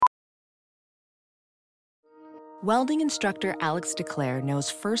Welding instructor Alex DeClaire knows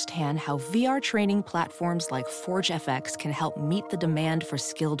firsthand how VR training platforms like ForgeFX can help meet the demand for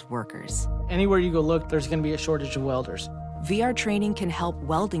skilled workers. Anywhere you go look, there's going to be a shortage of welders. VR training can help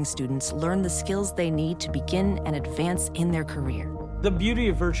welding students learn the skills they need to begin and advance in their career. The beauty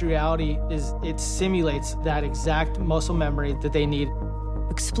of virtual reality is it simulates that exact muscle memory that they need.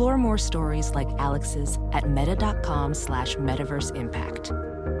 Explore more stories like Alex's at meta.com/metaverseimpact.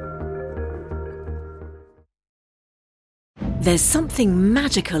 There's something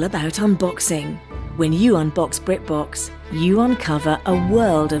magical about unboxing. When you unbox BritBox, you uncover a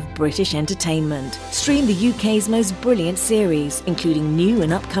world of British entertainment. Stream the UK's most brilliant series, including new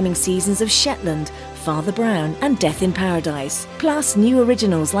and upcoming seasons of Shetland, Father Brown and Death in Paradise. Plus new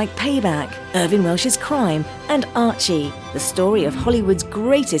originals like Payback, Irving Welsh's Crime and Archie, the story of Hollywood's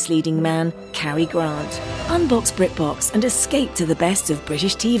greatest leading man, Cary Grant. Unbox BritBox and escape to the best of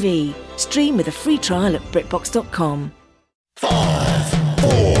British TV. Stream with a free trial at BritBox.com. 5,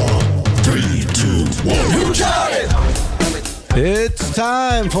 4, 3, 2, 1. Who Charted? It's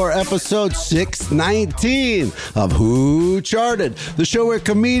time for episode 619 of Who Charted, the show where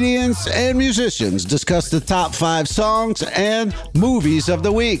comedians and musicians discuss the top 5 songs and movies of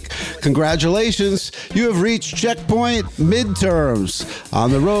the week. Congratulations, you have reached checkpoint midterms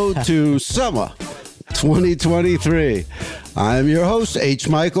on the road to summer 2023. I'm your host, H.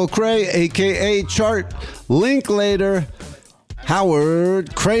 Michael Cray, a.k.a. Chart Linklater.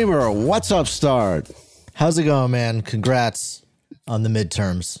 Howard Kramer, what's up, Stard? How's it going, man? Congrats on the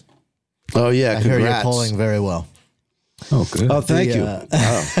midterms. Oh, yeah, I hear you're polling very well. Oh, good. Oh, thank you.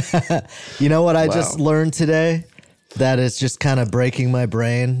 You know what I just learned today? That is just kind of breaking my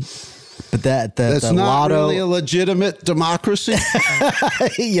brain. But that's not lotto... really a legitimate democracy.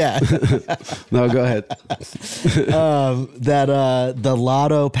 Yeah. No, go ahead. The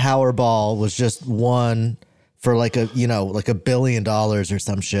lotto Powerball was just won for like $1 billion or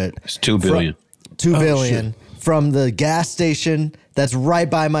some shit. It's $2 billion. $2 billion from the gas station that's right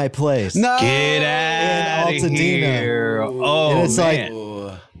by my place. No, get out of here! Oh, and it's man,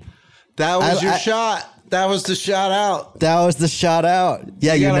 that was your shot. That was the shot out. That was the shot out.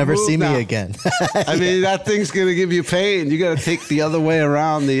 Yeah, you never see now. me again. I mean, that thing's gonna give you pain. You got to take the other way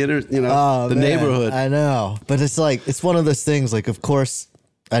around the neighborhood. I know, but it's one of those things. Like, of course,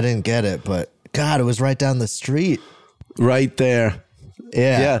 I didn't get it, but God, it was right down the street, right there.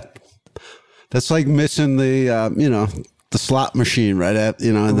 Yeah. That's like missing the slot machine right after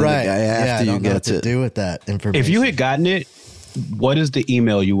and then right. The guy after you get to do with that information. if you had gotten it, what is the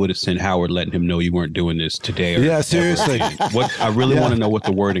email you would have sent Howard letting him know you weren't doing this today? Yeah, seriously. What I really want to know what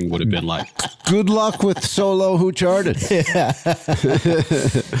the wording would have been like. Good luck with solo Who Charted. Yeah.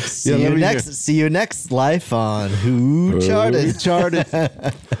 See you next life on Who Charted. Who Charted.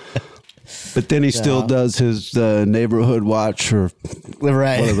 But then he still does his neighborhood watch or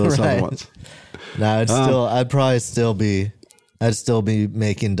one of those other ones. No, I'd still be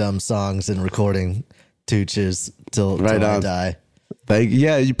making dumb songs and recording Tooches till I die.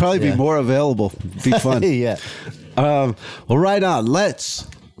 You'd probably be more available. Be fun. Yeah. Well, right on. Let's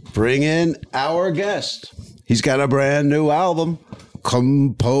bring in our guest. He's got a brand new album,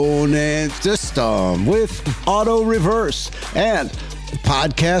 Component System, with Auto Reverse and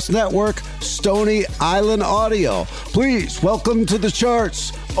podcast network Stony Island Audio. Please welcome to the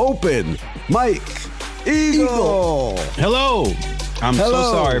charts, Open Mike Eagle. Hello. I'm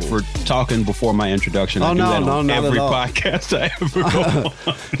so sorry for talking before my introduction. I do that on every podcast I ever go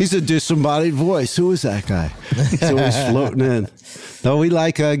on. He's a disembodied voice. Who is that guy? He's always floating in. No, we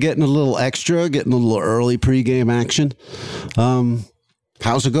like getting a little extra, getting a little early pregame action.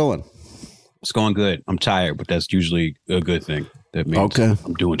 How's it going? It's going good. I'm tired, but that's usually a good thing. That means I'm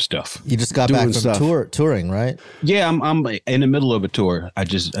doing stuff. You just got back from touring, right? Yeah, I'm in the middle of a tour. I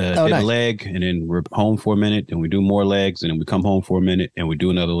just did a leg, and then we're home for a minute, and we do more legs, and then we come home for a minute, and we do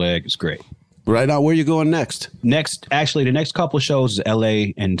another leg. It's great. Right now, where are you going next? The next couple of shows is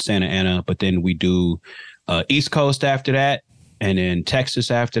L.A. and Santa Ana, but then we do East Coast after that, and then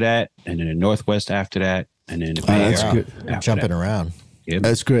Texas after that, and then the Northwest after that, and then the Bay Area. That's good. Jumping around. Yeah,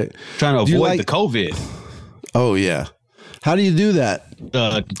 that's great. Trying to avoid the COVID. Oh, yeah. How do you do that?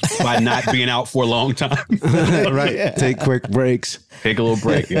 By not being out for a long time. Right. Yeah. Take quick breaks. Take a little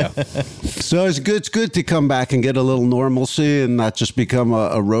break, yeah. So it's good to come back and get a little normalcy and not just become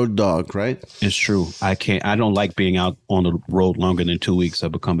a road dog, right? It's true. I don't like being out on the road longer than 2 weeks.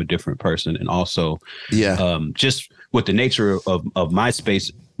 I've become a different person. And also, just with the nature of my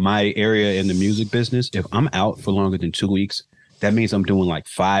space, my area in the music business, if I'm out for longer than 2 weeks, that means I'm doing like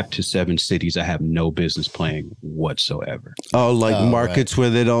 5 to 7 cities I have no business playing whatsoever. Oh, like markets where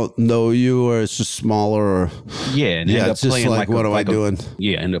they don't know you, or it's just smaller, or and it's just like what am I doing?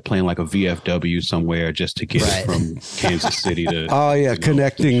 End up playing like a VFW somewhere just to get it from Kansas City to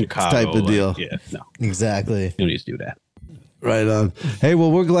connecting Chicago, type of deal. No, Exactly. you don't need to do that. Right on. Hey,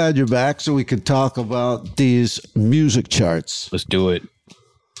 well, we're glad you're back so we can talk about these music charts. Let's do it.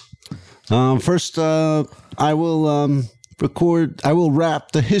 First, I will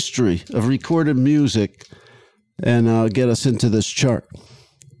wrap the history of recorded music and get us into this chart.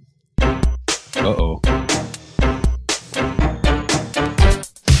 Uh-oh.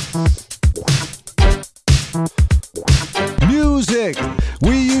 Music.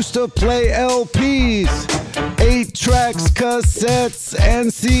 We used to play LPs, 8 tracks, cassettes, and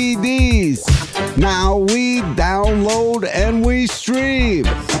CDs. Now we download and we stream.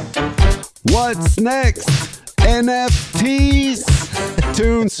 What's next? NFTs?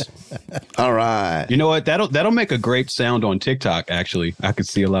 Tunes. All right. You know what? That'll make a great sound on TikTok, actually. I could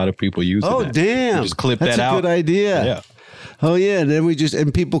see a lot of people using that. Oh, damn. Just clip That's that out. That's a good idea. Yeah. Oh, yeah. And then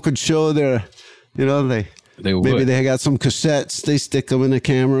and people could show their, maybe they got some cassettes. They stick them in the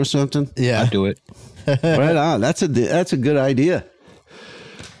camera or something. Yeah. I'd do it. Right on. That's a good idea.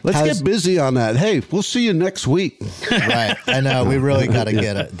 Let's get busy on that. Hey, we'll see you next week. Right. I know. We really got to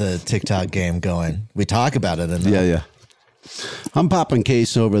get the TikTok game going. We talk about it. Yeah. I'm popping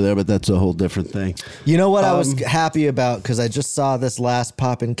case over there, but that's a whole different thing. You know what I was happy about? Because I just saw this last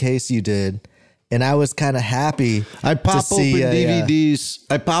popping case you did. And I was kind of happy. I pop open DVDs.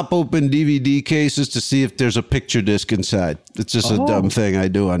 I pop open DVD cases to see if there's a picture disc inside. It's just a dumb thing I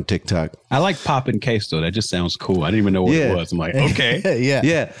do on TikTok. I like popping case though. That just sounds cool. I didn't even know what it was. I'm like, okay,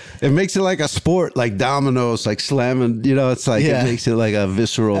 yeah. It makes it like a sport, like dominoes, like slamming. It's like it makes it like a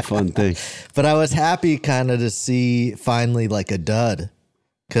visceral, fun thing. But I was happy kind of to see finally like a dud,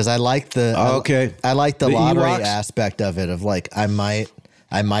 because I like the I like the lottery aspect of it. Of like I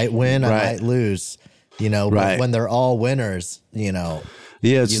might win, I might lose, but when they're all winners, Yeah,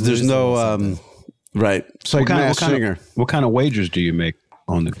 there's no, right. It's like Masked Singer. What kind of wagers do you make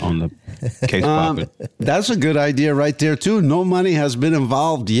on the case popping? That's a good idea right there too. No money has been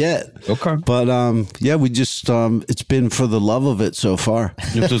involved yet. Okay. But we just, it's been for the love of it so far.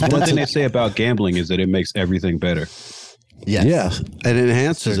 If there's one thing they say about gambling is that it makes everything better. Yes. Yeah, and it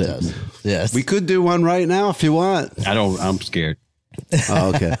enhances it. Does. Yes. We could do one right now if you want. I'm scared.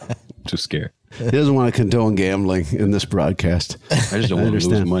 Oh, okay. Just scared. He doesn't want to condone gambling in this broadcast. I just don't want to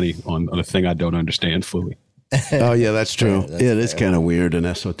lose money on a thing I don't understand fully. Oh, yeah, that's true. It is kind of weird and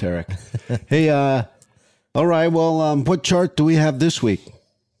esoteric. Hey, all right. Well, what chart do we have this week?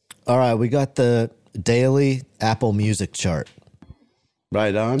 All right. We got the daily Apple Music chart.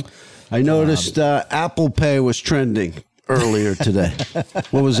 Right on. I noticed Apple Pay was trending earlier today.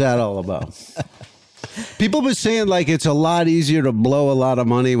 What was that all about? People have been saying like it's a lot easier to blow a lot of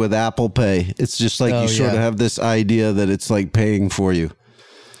money with Apple Pay. It's just like you sort of have this idea that it's like paying for you.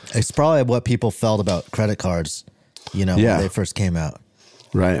 It's probably what people felt about credit cards, when they first came out.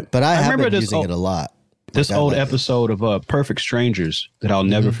 Right. But I have been using it a lot. This old episode of Perfect Strangers that I'll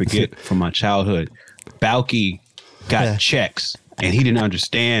never forget from my childhood. Balky got checks and he didn't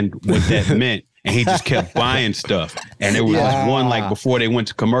understand what that meant. And he just kept buying stuff. And there was one, like, before they went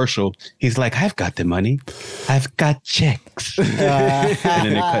to commercial, he's like, I've got the money. I've got checks. And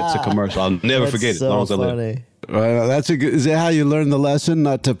then it cuts to commercial. I'll never forget it as long as I live. Right, that's a good. Is that how you learn the lesson,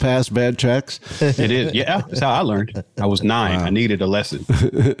 not to pass bad checks? It is. Yeah, that's how I learned. I was 9. I needed a lesson.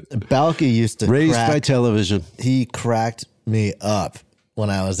 Balky used to raised by television. He cracked me up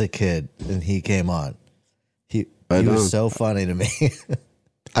when I was a kid and he came on. He was so funny to me.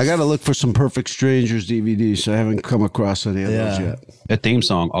 I got to look for some Perfect Strangers DVDs. I haven't come across any of those yet. That theme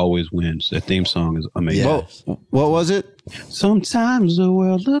song always wins. That theme song is amazing. Yeah. What was it? Sometimes the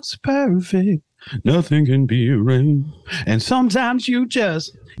world looks perfect. Nothing can be arranged. And sometimes you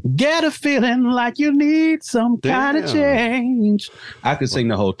just get a feeling like you need some kind of change. I could sing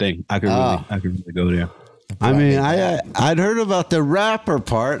the whole thing. I could really go there. I mean, I'd heard about the rapper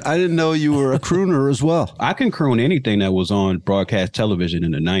part. I didn't know you were a crooner as well. I can croon anything that was on broadcast television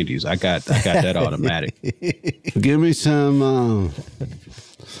in the 90s. I got that automatic. Give me some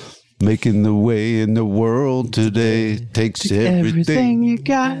making the way in the world today takes everything you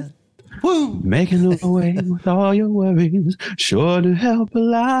got. Woo. Making the way with all your worries, sure to help a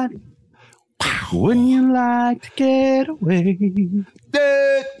lot. Wouldn't you like to get away?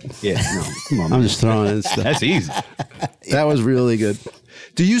 Yeah, no, come on. I'm just throwing in stuff. That's easy. That was really good.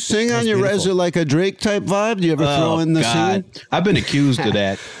 Do you sing on your Rezo like a Drake type vibe? Do you ever throw in the singing? I've been accused of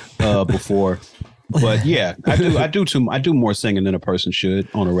that before. But yeah, I do more singing than a person should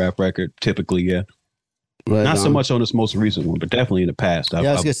on a rap record. Typically, yeah. Right. Not so much on this most recent one, but definitely in the past. I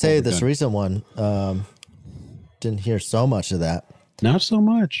was gonna say this recent one. Didn't hear so much of that. Not so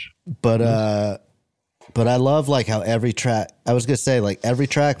much. But I love like how every track. I was gonna say like every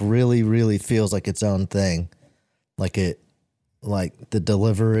track really, really feels like its own thing. Like the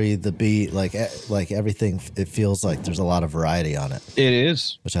delivery, the beat, like everything. It feels like there's a lot of variety on it. It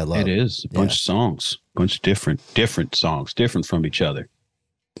is, which I love. It is a bunch of songs, bunch of different songs, different from each other.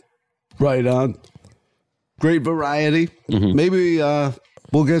 Right on. Great variety. Mm-hmm. Maybe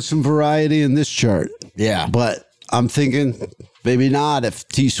we'll get some variety in this chart. Yeah, but I'm thinking maybe not if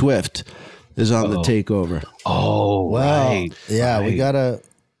T Swift is on the takeover. Oh, well, right. Yeah, right.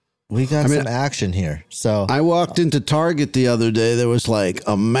 We got some action here. So I walked into Target the other day. There was like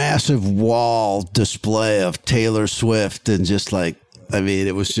a massive wall display of Taylor Swift, and just like, I mean,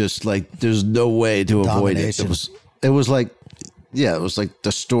 it was just like there's no way to avoid it. It was like, yeah, it was like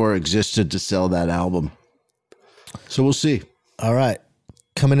the store existed to sell that album. So we'll see. All right,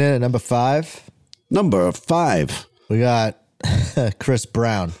 coming in at number 5. Number 5, we got Chris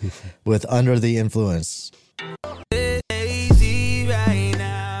Brown with "Under the Influence."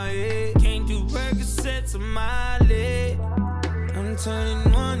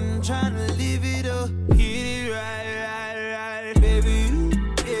 Turning one, trying to live it up, hit it right, baby,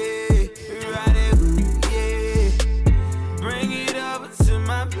 yeah, right it, yeah, bring it up to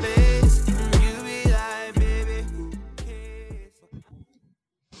my place, you be like, baby, who cares?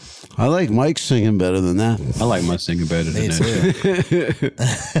 I like Mike's singing better than that. I like my singing better than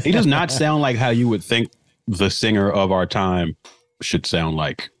that. He does not sound like how you would think the singer of our time should sound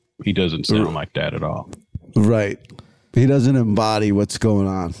like. He doesn't sound like that at all. Right. He doesn't embody what's going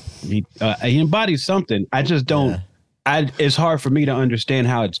on. He embodies something. I just don't. Yeah. It's hard for me to understand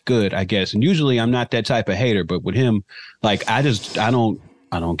how it's good, I guess. And usually I'm not that type of hater, but with him, like I don't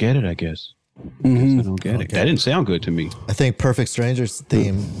get it. I guess. Mm-hmm. I don't get it. That didn't sound good to me. I think "Perfect Strangers"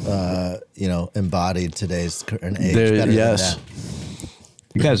 theme, embodied today's current age better than that.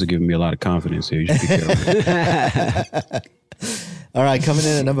 You guys are giving me a lot of confidence here. You should be careful. All right, coming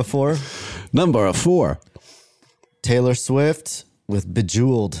in at number 4. Number 4. Taylor Swift with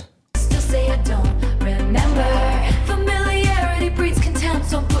 "Bejeweled." Still say I don't remember. Familiarity breeds contempt.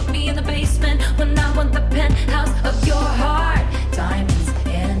 Don't put me in the basement when I want the penthouse of your heart. Diamonds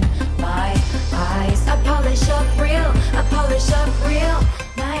in my eyes. I polish up real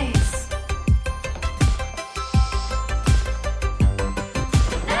nice.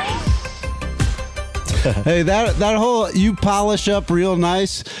 Hey, that whole "you polish up real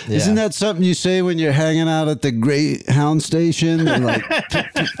nice," isn't that something you say when you're hanging out at the Greyhound station and like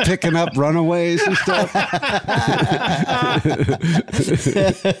picking up runaways and stuff?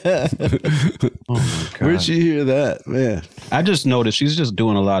 Oh my God. Where'd you hear that, man? I just noticed she's just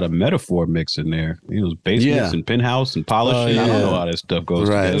doing a lot of metaphor mixing there. Basements and penthouse and polishing. I don't know how that stuff goes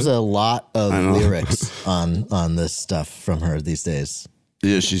together. There's a lot of lyrics on this stuff from her these days.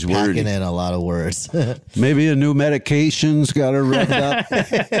 Yeah, she's wordy. Packing in a lot of words. Maybe a new medication's got her revved up.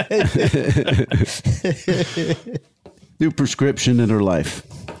 New prescription in her life.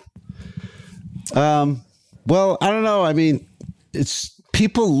 Well, I don't know. I mean,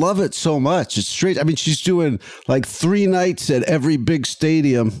 people love it so much. It's straight. I mean, she's doing like 3 nights at every big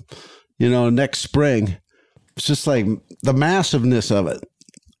stadium, next spring. It's just like the massiveness of it.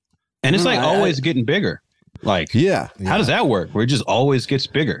 And it's always getting bigger. Like, how does that work? Where it just always gets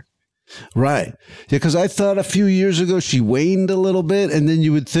bigger. Right. Yeah, because I thought a few years ago she waned a little bit, and then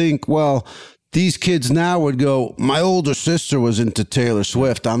you would think, well, these kids now would go, my older sister was into Taylor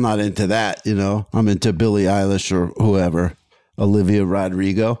Swift. I'm not into that, I'm into Billie Eilish or whoever, Olivia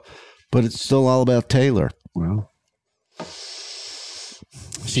Rodrigo. But it's still all about Taylor. Well,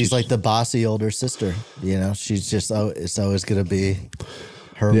 she's like the bossy older sister, She's just, it's always going to be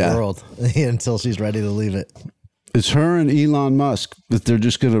her world until she's ready to leave it. It's her and Elon Musk that they're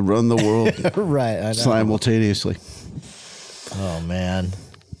just going to run the world right, I know. Simultaneously. Oh, man.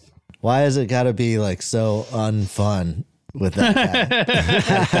 Why has it got to be like so unfun with that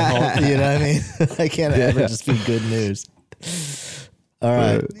guy? You know what I mean? I can't ever just be good news. All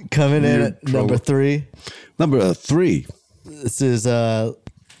right. Coming in at number 3. Number 3. This is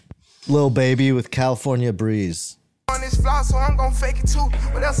Lil Baby with "California Breeze." On this fly, so I'm gon' fake it too.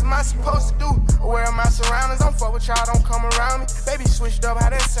 What else am I supposed to do? Where am my surroundings? Don't fuck with y'all, don't come around me. Baby switched up, how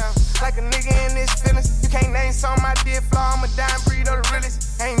that sound? Like a nigga in this feelings. You can't name something I did flaw. I'm a dying breed of the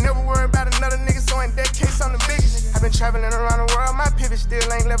realest. I ain't never worried about another nigga, so in that case, I'm the biggest. I've been traveling around the world, my pivot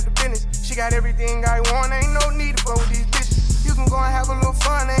still ain't left the business. She got everything I want, ain't no need to go with these bitches. You can go and have a little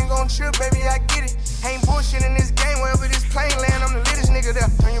fun, ain't gon' trip, baby, I get it. Ain't bullshit in this game, wherever this plane land, I'm the littest nigga there.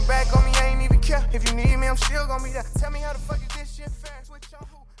 Turn your back on me, I ain't even care. If you need me, I'm still gonna be there. Tell me how the fuck is this shit fair? Switch on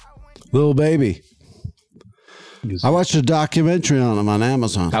who? Lil Baby. I watched a documentary on him on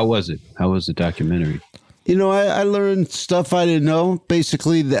Amazon. How was it? How was the documentary? You know, I learned stuff I didn't know.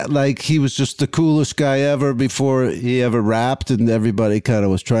 Basically, that like he was just the coolest guy ever before he ever rapped, and everybody kind of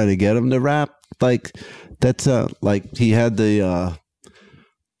was trying to get him to rap. Like that's like he had the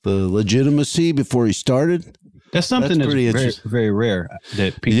legitimacy before he started. That's something that's very, very rare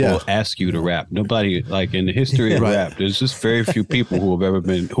that people ask you to rap. Nobody, like in the history of rap, there's just very few people who have ever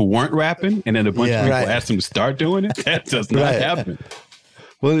been who weren't rapping, and then a bunch of people ask them to start doing it. That does not happen.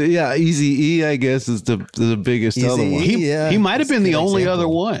 Well, yeah, Eazy-E, I guess, is the biggest other one. He might have been the only other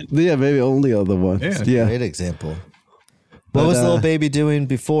one. Yeah, maybe only other one. Yeah. Great example. What was Lil Baby doing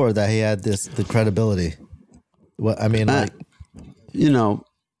before that he had the credibility? What I mean, like, you know,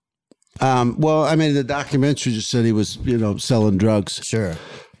 well, I mean, the documentary just said he was, you know, selling drugs. Sure.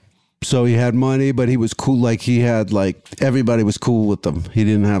 So he had money, but he was cool. Like he had like everybody was cool with him. He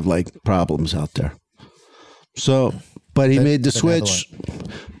didn't have like problems out there. So. But he made the switch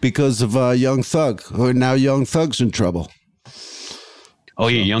because of Young Thug. Now Young Thug's in trouble. Oh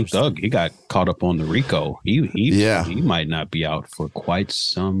yeah, Young Thug. He got caught up on the RICO. He might not be out for quite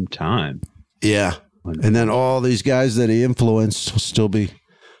some time. Yeah, and then all these guys that he influenced will still be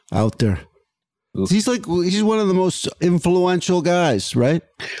out there. He's one of the most influential guys, right?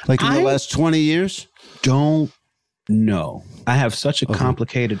 Like in the last 20 years. Don't know. I have such a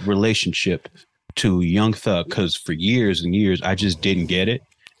complicated relationship to Young Thug because for years and years I just didn't get it,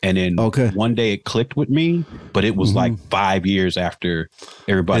 and then one day it clicked with me, but it was like 5 years after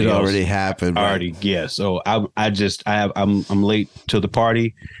everybody else already happened. So I'm late to the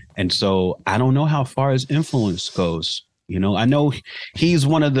party, and so I don't know how far his influence goes. You know, I know he's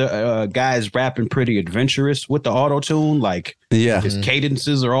one of the guys rapping pretty adventurous with the auto tune. Like his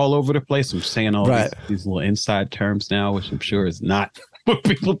cadences are all over the place. I'm saying all these little inside terms now, which I'm sure is not what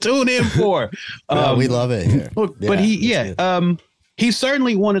people tune in for. We love it here. But he's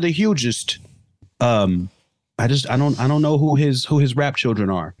certainly one of the hugest. I don't know who his rap children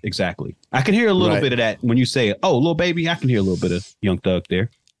are exactly. I can hear a little bit of that when you say, "Oh, Lil Baby." I can hear a little bit of Young Thug there.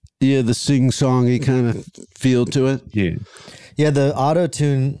 Yeah, the sing-songy kind of feel to it. Yeah. The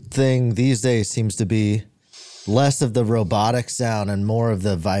auto-tune thing these days seems to be less of the robotic sound and more of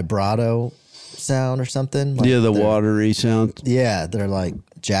the vibrato sound or something. Like the watery sound. Yeah, they're like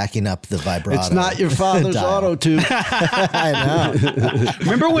jacking up the vibrato. It's not your father's auto-tune. I know.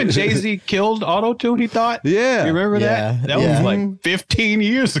 Remember when Jay-Z killed auto-tune, he thought? Yeah. You remember that? That was like 15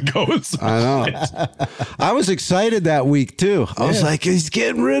 years ago. I know. I was excited that week, too. I was like, he's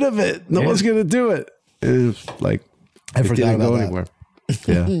getting rid of it. No one's going to do it. It was like, I forgot about that. Anywhere.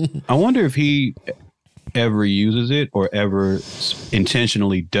 Yeah. I wonder if he ever uses it or ever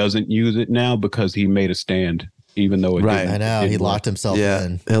intentionally doesn't use it now because he made a stand, even though it didn't. I know. He locked himself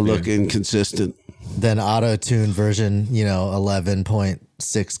in. He'll look inconsistent. Then auto-tune version,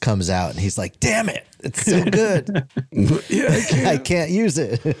 11.6 comes out and he's like, damn it, it's so good. I can't use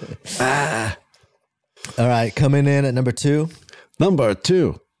it. All right, coming in at number 2. Number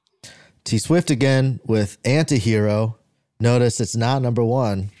 2. T Swift again with Antihero. Notice it's not number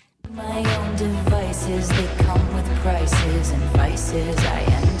 1. My own devices, they come with prices and vices. I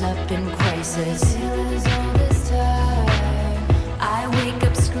end up in crisis. All this time, I wake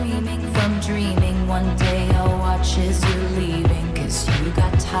up screaming from dreaming. One day I'll watch as you're leaving, 'cause you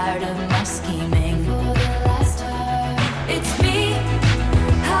got tired of my scheming. For the last time, it's me.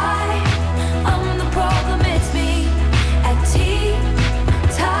 Hi, I'm the problem, it's me. At tea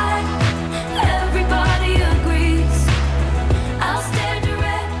time, everybody agrees. I'll stare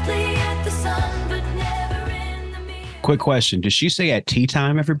directly at the sun, but never in the mirror. Quick question. Did she say at tea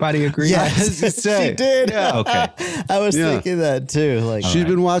time everybody agrees? Yes, she did. Yeah. Okay. I was thinking that too. Like she's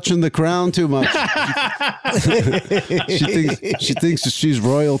been watching The Crown too much. she thinks that she's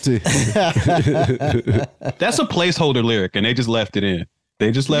royalty. That's a placeholder lyric, and they just left it in.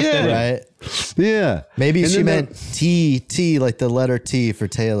 They just left that in. Right. Yeah. Maybe she meant T, like the letter T for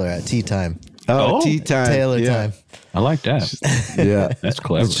Taylor at tea time. Oh, tea time. Taylor time. I like that. Yeah. That's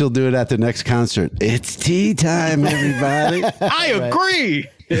clever. And she'll do it at the next concert. It's tea time, everybody. I agree.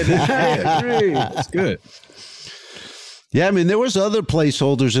 I agree. That's good. Yeah, I mean, there was other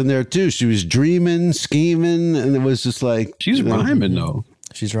placeholders in there, too. She was dreaming, scheming, and it was just like... She's rhyming, though.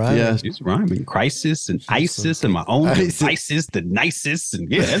 She's rhyming. Yeah. She's rhyming. Crisis and ISIS and my own devices, the nicest. And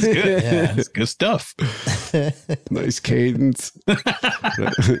yeah, that's good. That's good stuff. Nice cadence.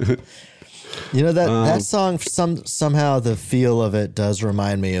 You know, that song, somehow the feel of it does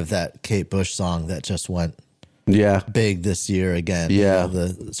remind me of that Kate Bush song that just went big this year again. Yeah. You know,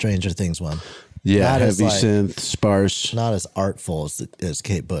 the Stranger Things one. Yeah, not heavy synth, sparse. Not as artful as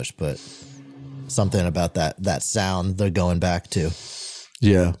Kate Bush, but something about that sound they're going back to.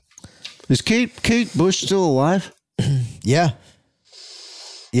 Yeah. Is Kate Bush still alive? Yeah.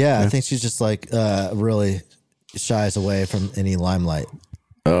 Yeah, I think she's just like really shies away from any limelight.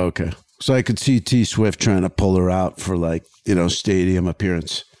 Oh, okay. So I could see T Swift trying to pull her out for like, stadium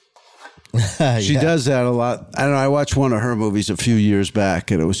appearance. She does that a lot. I don't know. I watched one of her movies a few years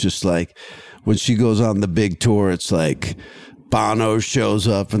back, and it was just like when she goes on the big tour, it's like Bono shows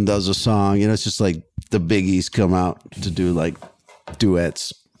up and does a song. It's just like the biggies come out to do like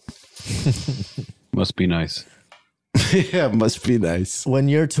duets. Must be nice. Yeah, must be nice. When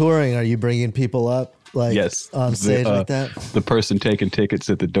you're touring, are you bringing people up on stage like that? The person taking tickets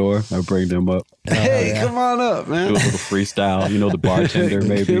at the door, I bring them up. Hey, come on up, man. Do a little freestyle. The bartender,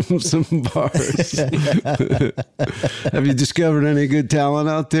 maybe. Give them some bars. Have you discovered any good talent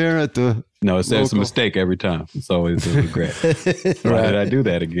out there at the No, it's a mistake every time. It's always a regret. Why did I do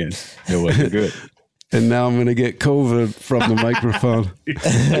that again? It wasn't good. And now I'm going to get COVID from the microphone.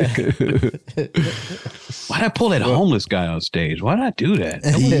 Why did I pull that homeless guy on stage? Why did I do that?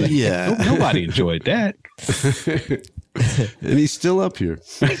 Nobody enjoyed that. And he's still up here.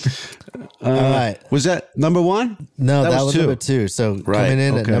 All right. Was that number one? No, that was number two. So coming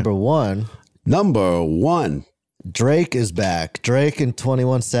in at number one. Number one. Drake is back. Drake and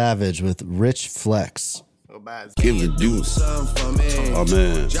 21 Savage with Rich Flex. Give it due. Something for me. Oh,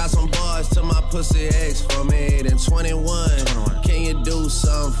 man. Drop some bars to my pussy ex for me. Then 21. Can you do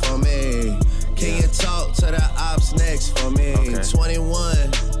something for me? Can you talk to the ops next for me?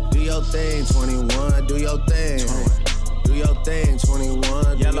 21. Do your thing, 21. Do your thing. 21. Do your thing,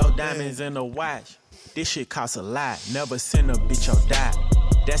 21. Yellow diamonds in the watch. This shit costs a lot. Never send a bitch or die.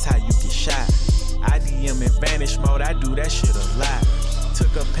 That's how you get shot. I DM in vanish mode. I do that shit a lot. Took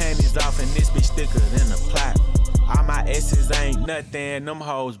her panties off and this bitch thicker than a plot. All my S's ain't nothing, them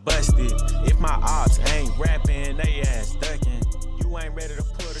hoes busted. If my ops ain't rapping, they ass ducking. You ain't ready to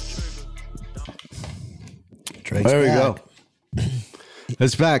pull the trigger. There we go.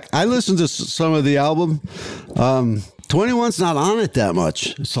 It's back. I listened to some of the album. 21's not on it that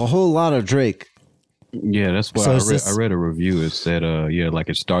much. It's a whole lot of Drake. Yeah, that's why I read a review. It said, like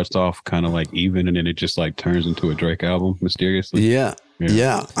it starts off kind of like even, and then it just like turns into a Drake album mysteriously. Yeah.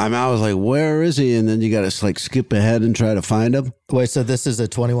 I was like, where is he? And then you got to like skip ahead and try to find him. Wait, so this is a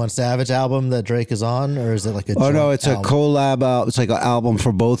 21 Savage album that Drake is on, or is it like a? Oh no, it's album? A collab out. It's like an album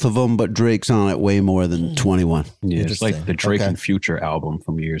for both of them, but Drake's on it way more than 21. Yeah, it's like the Drake and Future album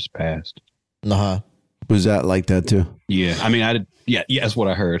from years past. Was that like that too? Yeah, I mean, that's what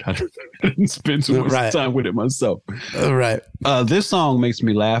I heard. I didn't spend too much time with it myself. Right. This song makes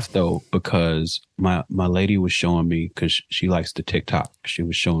me laugh though, because my lady was showing me, because she likes the TikTok. She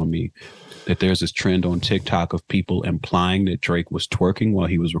was showing me that there's this trend on TikTok of people implying that Drake was twerking while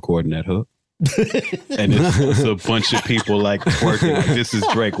he was recording that hook. And it's a bunch of people like twerking. Like, this is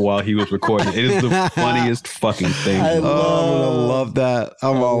Drake while he was recording. It is the funniest fucking thing. I love that.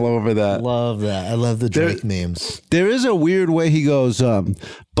 I'm all over that. Love that. I love the Drake memes. There is a weird way he goes,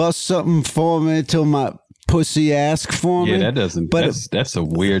 bust something for me till my pussy ask for me. Yeah, that doesn't. But that's a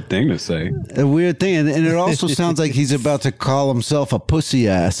weird thing to say. A weird thing, and it also sounds like he's about to call himself a pussy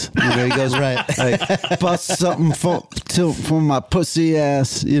ass. He goes like, bust something for my pussy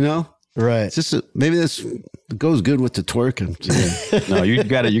ass. Right. It's just maybe this goes good with the twerking. Yeah. No, you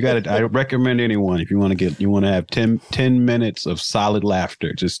got it. I recommend anyone, if you want to have 10 minutes of solid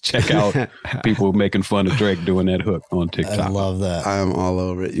laughter, just check out people making fun of Drake doing that hook on TikTok. I love that. I'm all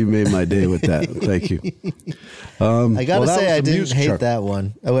over it. You made my day with that. Thank you. I gotta say, I didn't hate that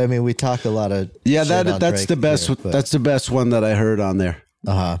one. I mean, we talk a lot of that's the best. Here, that's the best one that I heard on there.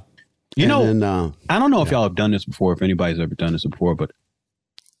 Uh-huh. I don't know if y'all have done this before, if anybody's ever done this before, but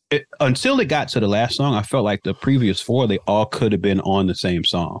until it got to the last song, I felt like the previous four, they all could have been on the same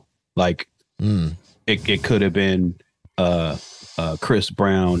song. Like it could have been Chris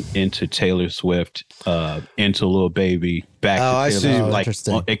Brown into Taylor Swift, into Lil Baby, back to I Taylor. see.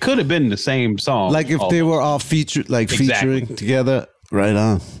 Like it could have been the same song. Like if they were all featuring together. Right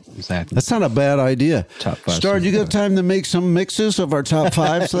on. Exactly. That's not a bad idea. Top 5. Star, you got time to make some mixes of our top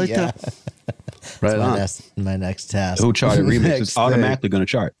fives like that? Right on. That's my next task. Who charted remix is automatically going to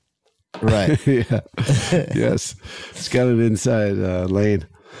chart. Right. Yeah. Yes. It's got an inside lane.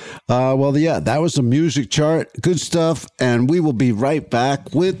 That was the music chart. Good stuff. And we will be right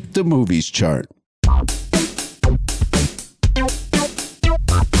back with the movies chart.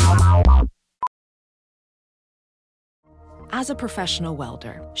 As a professional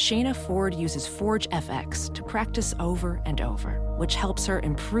welder, Shayna Ford uses Forge FX to practice over and over, which helps her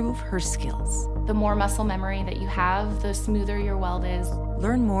improve her skills. The more muscle memory that you have, the smoother your weld is.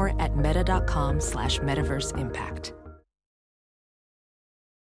 Learn more at meta.com/metaverseimpact.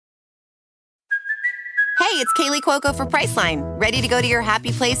 Hey, it's Kaylee Cuoco for Priceline. Ready to go to your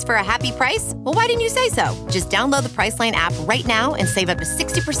happy place for a happy price? Well, why didn't you say so? Just download the Priceline app right now and save up to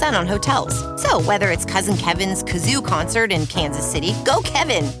 60% on hotels. So whether it's Cousin Kevin's Kazoo Concert in Kansas City, go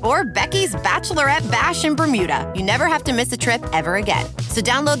Kevin, or Becky's Bachelorette Bash in Bermuda, you never have to miss a trip ever again. So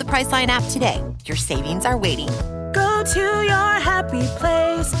download the Priceline app today. Your savings are waiting. Go to your happy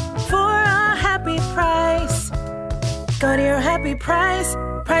place for a happy price. Go to your happy price,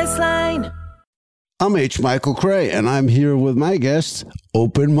 Priceline. I'm H. Michael Cray, and I'm here with my guest,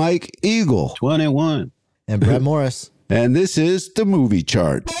 Open Mike Eagle. 21. And Brett Morris. And this is the Movie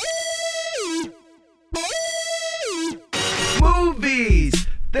Chart. Movies,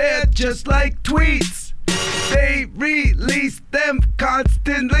 they're just like tweets. They release them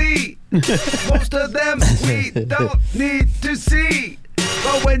constantly. Most of them we don't need to see.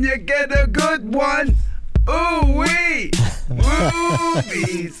 But when you get a good one, ooh-wee,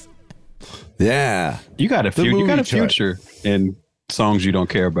 movies. Yeah. You got a future in songs you don't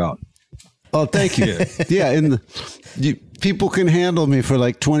care about. Oh, thank you. Yeah, people can handle me for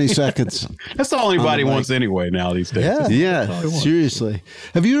like 20 seconds. That's all anybody wants anyway now these days. Yeah, seriously.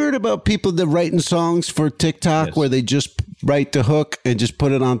 Have you heard about people that writing songs for TikTok where they just write the hook and just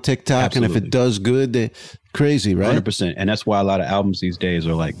put it on TikTok? Absolutely. And if it does good, they crazy, right? 100%. And that's why a lot of albums these days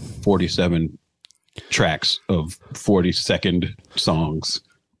are like 47 tracks of 40-second songs.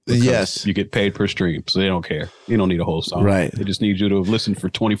 Yes. You get paid per stream, so they don't care. You don't need a whole song. Right. They just need you to listen for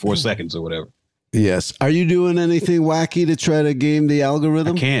 24 seconds or whatever. Yes. Are you doing anything wacky to try to game the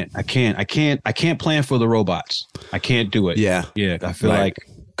algorithm? I can't plan for the robots. I can't do it. Yeah. Yeah. I feel like,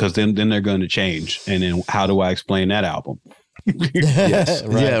 because then they're going to change. And then how do I explain that album? Yes.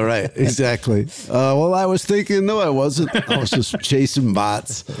 Right. Yeah, right. Exactly. Well, I was thinking, no, I wasn't. I was just chasing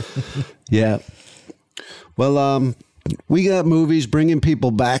bots. Yeah. Well, we got movies bringing people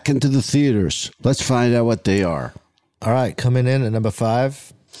back into the theaters. Let's find out what they are. All right, coming in at number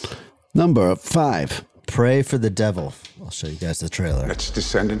 5. Number 5. Pray for the Devil. I'll show you guys the trailer. Let's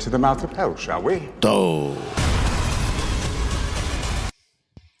descend into the mouth of hell, shall we? Oh.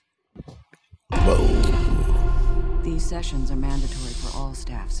 Whoa. These sessions are mandatory for all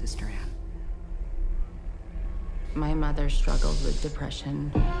staff, Sister Anne. My mother struggled with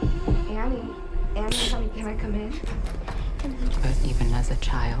depression. Annie, honey, can I come in? But even as a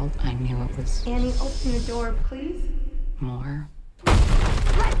child, I knew it was... Annie, open the door, please. More.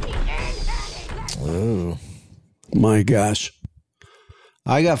 Ooh. My gosh.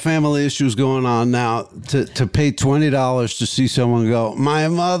 I got family issues going on now. To pay $20 to see someone go, my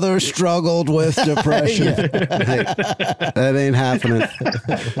mother struggled with depression. Hey, that ain't happening.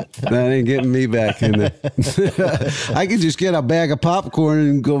 That ain't getting me back in there. I could just get a bag of popcorn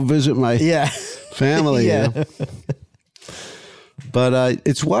and go visit my family. Yeah. You know? But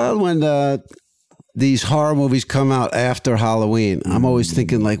it's wild when these horror movies come out after Halloween. I'm always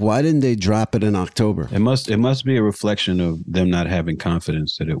thinking, like, why didn't they drop it in October? It must be a reflection of them not having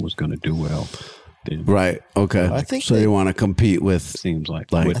confidence that it was going to do well. Right. Okay. I think so. They want to compete with. Seems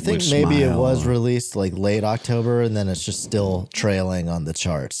like. I think maybe it was released like late October, and then it's just still trailing on the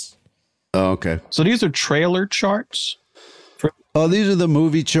charts. Oh, okay. So these are trailer charts. Oh, these are the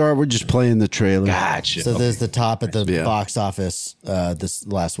movie chart. We're just playing the trailer. Gotcha. So there's the top at the box office this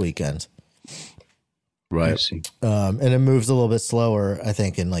last weekend. Right. And it moves a little bit slower, I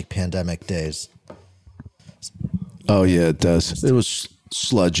think, in like pandemic days. Oh, yeah, it does. It was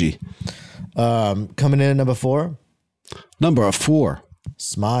sludgy. Coming in at number 4. Number 4.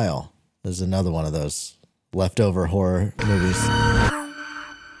 Smile. There's another one of those leftover horror movies.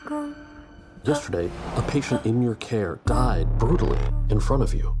 Yesterday, a patient in your care died brutally in front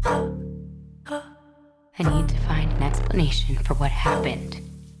of you. I need to find an explanation for what happened.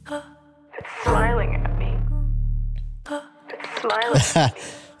 It's smiling at me. It's smiling.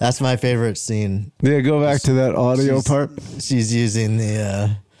 That's my favorite scene. Yeah, go back to that audio part. She's using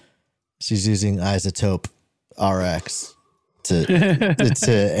Isotope RX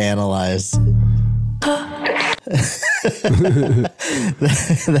to analyze.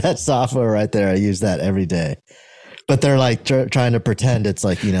 That software right there, I use that every day. But they're like trying to pretend it's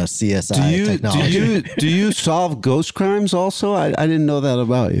like, CSI technology. Do you solve ghost crimes also? I didn't know that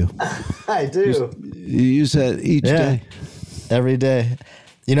about you. I do. You use that each day? Every day.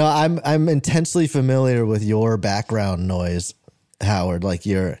 I'm intensely familiar with your background noise, Howard. Like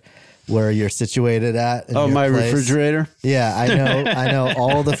where you're situated at. In Oh, your my place. refrigerator? Yeah, I know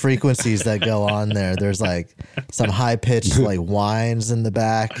all the frequencies that go on there. There's like some high pitched like whines in the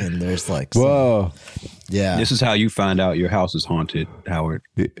back, and there's like whoa. Yeah. This is how you find out your house is haunted, Howard.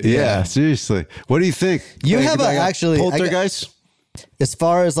 Yeah, seriously. What do you think? You have actually poltergeist? As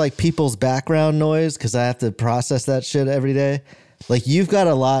far as like people's background noise, because I have to process that shit every day. Like you've got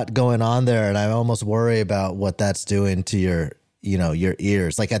a lot going on there, and I almost worry about what that's doing to your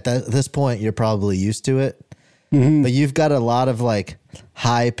ears. Like at this point, you're probably used to it, but you've got a lot of like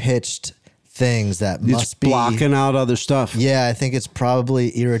high pitched things that must be blocking out other stuff. Yeah, I think it's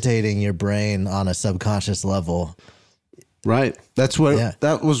probably irritating your brain on a subconscious level. Right. That's what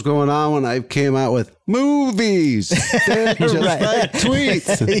that was going on when I came out with movies. They're just like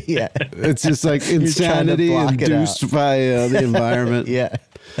tweets. Yeah. It's just like insanity induced by the environment. Yeah.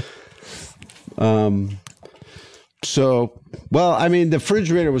 So, well, I mean, the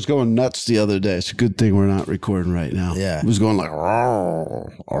refrigerator was going nuts the other day. It's a good thing we're not recording right now. Yeah. It was going like, row,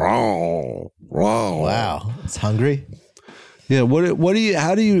 row, row. Wow. It's hungry. Yeah. What do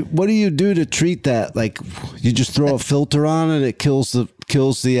you do to treat that? Like you just throw a filter on and it kills the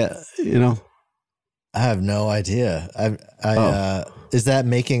I have no idea. Is that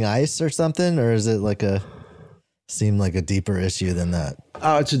making ice or something? Or is it seem like a deeper issue than that?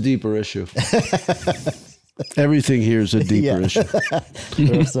 Oh, it's a deeper issue. Everything here is a deeper issue.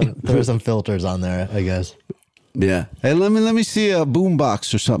 Throw some filters on there, I guess. Yeah. Hey, let me see a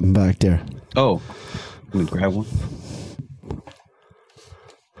boombox or something back there. Oh, let me grab one.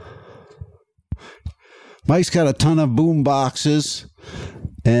 Mike's got a ton of boom boxes,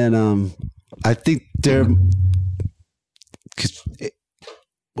 and I think they're.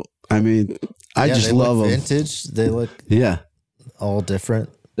 I just love them. Vintage. They look all different.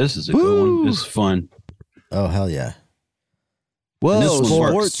 This is a good one. This is fun. Oh hell yeah! Whoa,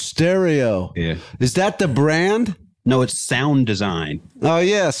 Sports Stereo. Yeah, is that the brand? No, it's Sound Design. Oh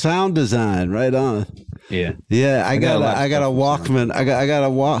yeah, Sound Design. Right on. Yeah, yeah. I got a Walkman. I got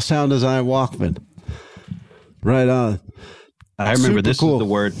a Sound Design Walkman. Right on. I remember this is the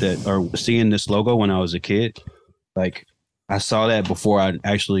word or seeing this logo when I was a kid. Like I saw that before I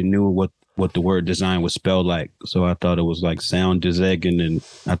actually knew what the word design was spelled like. So I thought it was like Sound Design, and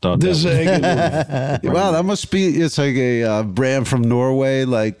I thought wow, that must be. It's like a brand from Norway,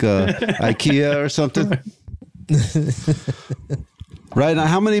 like IKEA or something. Right now,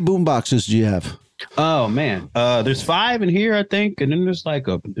 how many boom boxes do you have? Oh man, there's 5 in here, I think, and then there's like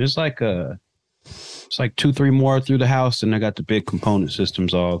 2-3 more through the house, and I got the big component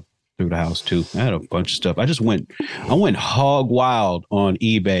systems all through the house too. I had a bunch of stuff. I went hog wild on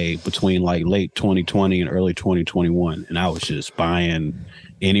eBay between like late 2020 and early 2021, and I was just buying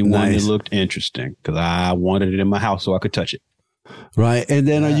anyone that looked interesting because I wanted it in my house so I could touch it. Right, and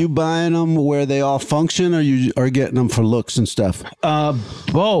then are you buying them where they all function, or you are getting them for looks and stuff?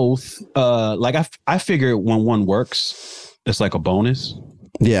 Both. Like I figure when one works, it's like a bonus.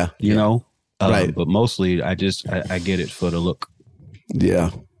 Yeah, you know. Right, but mostly I get it for the look. Yeah,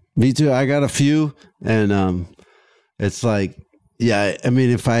 me too. I got a few, and it's like, yeah. I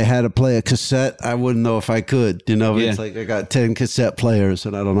mean, if I had to play a cassette, I wouldn't know if I could. You know, it's like I got 10 cassette players,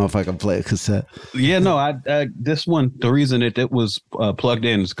 and I don't know if I can play a cassette. Yeah, no. I this one, the reason it was plugged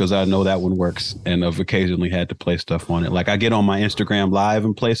in is because I know that one works, and I've occasionally had to play stuff on it. Like I get on my Instagram Live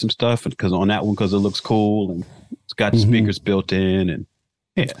and play some stuff, because on that one because it looks cool and it's got speakers built in and.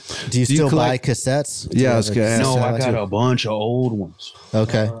 Yeah. Do you still buy cassettes? Yeah, I was gonna ask. No, I got a bunch of old ones.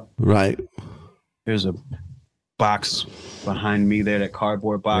 Okay. Right. There's a box behind me there, that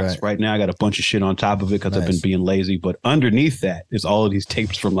cardboard box. Right now, I got a bunch of shit on top of it because I've been being lazy. But underneath that is all of these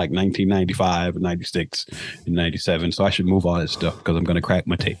tapes from like 1995, 96, and 97. So I should move all that stuff because I'm going to crack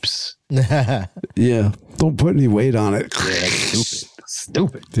my tapes. Yeah. Don't put any weight on it. Yeah, that's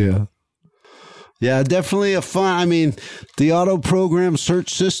stupid. Yeah. Yeah, definitely a fun. I mean, the auto program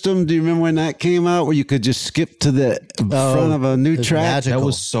search system. Do you remember when that came out, where you could just skip to the front of a new track? Magical. That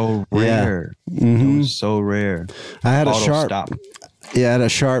was so rare. Yeah. Mm-hmm. That was so rare. I had auto a Sharp. Stop. Yeah, I had a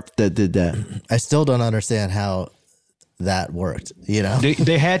Sharp that did that. I still don't understand how that worked. You know,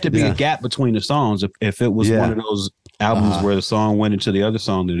 they had to be a gap between the songs. If it was one of those albums where the song went into the other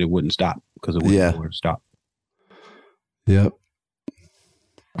song, then it wouldn't stop because it wouldn't know where to stop. Yep.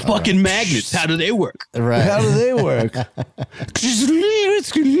 Fucking magnets. How do they work? Right. How do they work?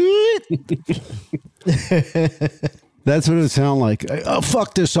 That's what it sounds like. Oh,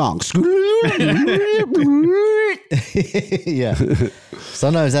 fuck this song. Yeah.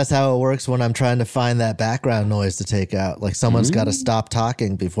 Sometimes that's how it works when I'm trying to find that background noise to take out. Like someone's got to stop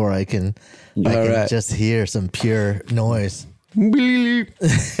talking before I can just hear some pure noise.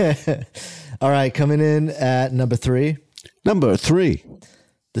 All right, coming in at number 3. Number 3.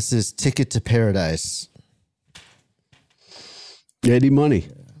 This is Ticket to Paradise. Eddie Money.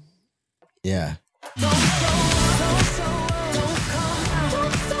 Yeah.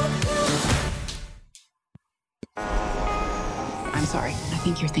 I'm sorry. I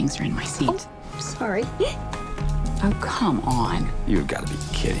think your things are in my seat. Oh, sorry. Oh, come on. You've got to be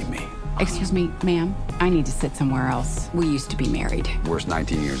kidding me. Excuse me, ma'am. I need to sit somewhere else. We used to be married. Worst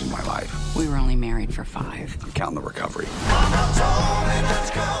 19 years of my life. We were only married for 5. I'm counting the recovery.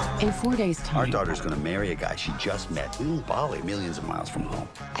 In 4 days' time. Our daughter's going to marry a guy she just met in Bali, millions of miles from home.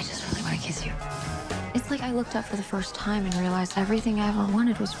 I just really want to kiss you. It's like I looked up for the first time and realized everything I ever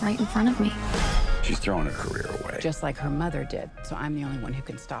wanted was right in front of me. She's throwing her career away. Just like her mother did. So I'm the only one who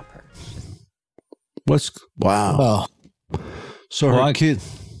can stop her. Wow. So her kid.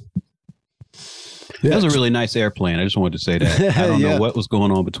 That was a really nice airplane. I just wanted to say that. I don't know what was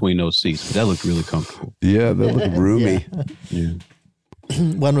going on between those seats, but that looked really comfortable. Yeah, that looked roomy. Yeah.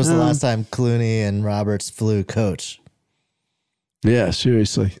 When was the last time Clooney and Roberts flew coach? Yeah,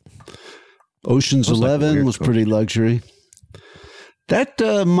 seriously. Ocean's 11 was pretty luxury. That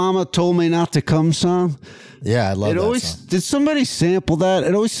Mama Told Me Not to Come song. Yeah, I love that song. Did somebody sample that?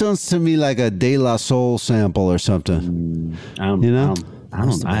 It always sounds to me like a De La Soul sample or something.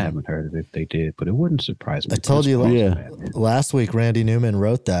 I haven't heard of it if they did, but it wouldn't surprise me. I told you last week Randy Newman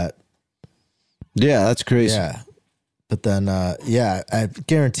wrote that. Yeah, that's crazy. Yeah. But then I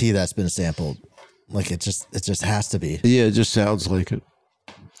guarantee that's been sampled. Like it just has to be. Yeah, it just sounds like it.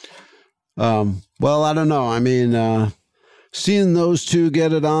 Well, I don't know. I mean, seeing those two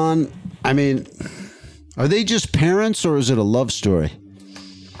get it on, I mean, are they just parents or is it a love story?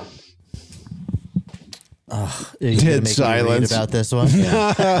 Dead silence about this one.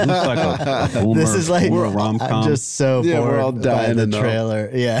 Yeah. Like a boomer, this is like rom-com. I'm just so bored we're all dying by to the know.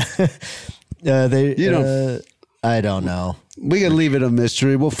 trailer. Yeah, I don't know. We can leave it a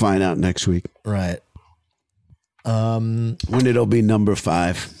mystery. We'll find out next week. Right. When it'll be number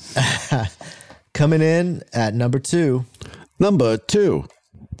 5. Coming in at number 2. Number 2.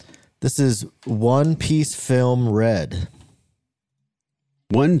 This is One Piece Film Red.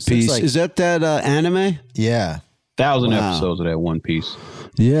 One Piece. Is that anime? Yeah. 1,000 episodes of that One Piece.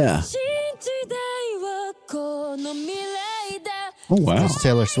 Yeah. Oh, wow. That's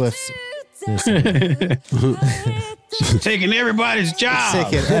Taylor Swift's. Taking everybody's job.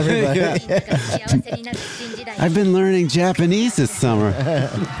 Taking everybody. I've been learning Japanese this summer.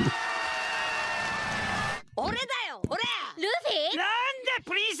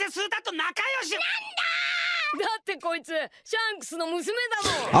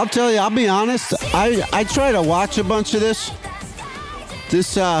 I'll tell you, I'll be honest. I try to watch a bunch of this.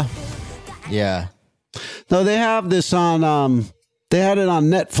 Yeah. No, they have this on they had it on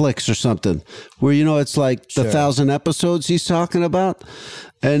Netflix or something where, it's like the 1,000 episodes he's talking about.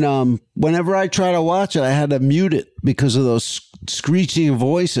 And whenever I try to watch it, I had to mute it because of those screeching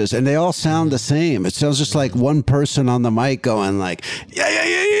voices, and they all sound the same. It sounds just like one person on the mic going like,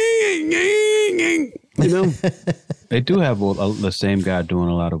 They do have the same guy doing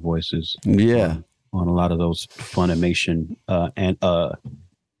a lot of voices. Yeah. On a lot of those Funimation and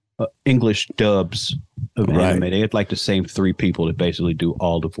English dubs of anime. They had like the same 3 people that basically do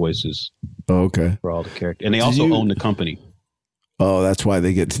all the voices. Oh, okay. For all the characters. And they also own the company. Oh, that's why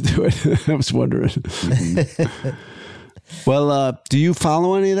they get to do it. I was wondering. Mm-hmm. Well, do you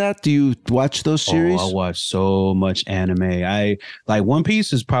follow any of that? Do you watch those series? Oh, I watch so much anime. I like One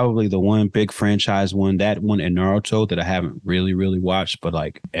Piece is probably the one big franchise one. That one and Naruto that I haven't really watched, but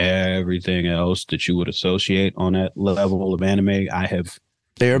like everything else that you would associate on that level of anime, I have.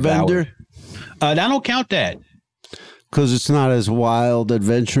 Airbender? I don't count that. Because it's not as wild,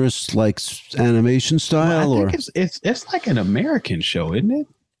 adventurous like animation style, well, I think it's like an American show, isn't it?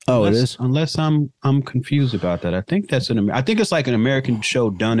 Oh, it is. Unless I'm confused about that. I think I think it's like an American show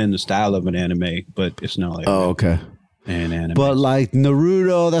done in the style of an anime, but it's not like. Oh, okay. An anime. But like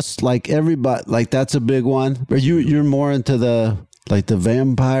Naruto, that's like everybody. Like that's a big one. Are you're more into the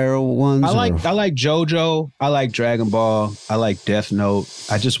vampire ones? I like JoJo. I like Dragon Ball. I like Death Note.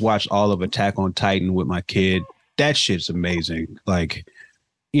 I just watched all of Attack on Titan with my kid. That shit's amazing. Like,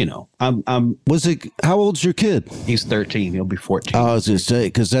 I'm. Was it? How old's your kid? He's 13. He'll be 14. I was gonna say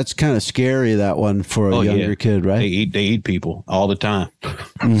because that's kind of scary. That one for a younger kid, right? They eat people all the time.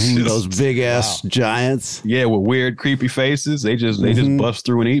 Mm-hmm. Those big ass giants. Yeah, with weird, creepy faces. They just bust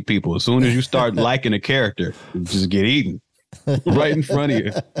through and eat people. As soon as you start liking a character, you just get eaten right in front of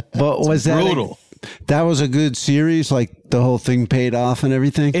you. But was that brutal? That was a good series. Like the whole thing paid off and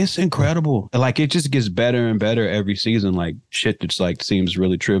everything. It's incredible. Like it just gets better and better every season. Like shit that's like seems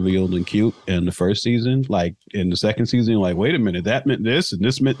really trivial and cute in the first season. Like in the second season, like, wait a minute, that meant this and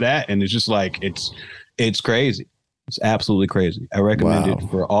this meant that. And it's just like, it's crazy. It's absolutely crazy. I recommend it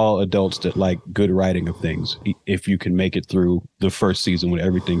for all adults that like good writing of things. If you can make it through the first season when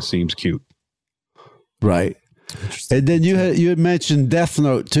everything seems cute. Right. And then you had mentioned Death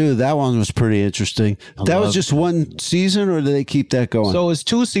Note too. That one was pretty interesting. That was just one season, or did they keep that going? So it's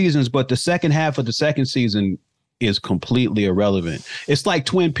 2 seasons, but the second half of the second season is completely irrelevant. It's like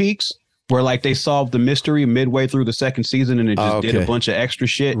Twin Peaks, where like they solved the mystery midway through the second season and it just did a bunch of extra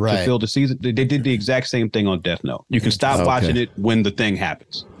shit to fill the season. They did the exact same thing on Death Note. You can stop watching it when the thing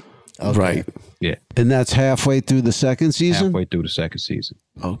happens. Okay. Right. Yeah. And that's halfway through the second season? Halfway through the second season.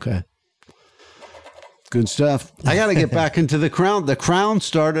 Okay. Good stuff. I got to get back into The Crown. The Crown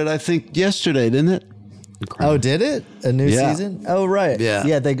started, I think, yesterday, didn't it? Oh, did it? A new season? Oh, right. Yeah.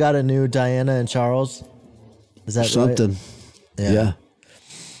 Yeah, they got a new Diana and Charles. Is that something? Right? Yeah.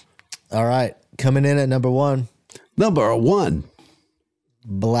 All right. Coming in at number 1. Number 1.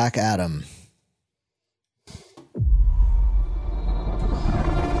 Black Adam.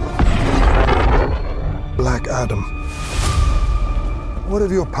 Black Adam. What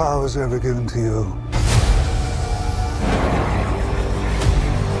have your powers ever given to you?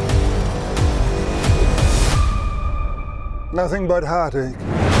 Nothing but heartache.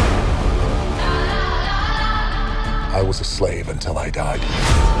 I was a slave until I died.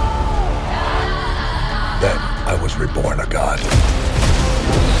 Then I was reborn a god.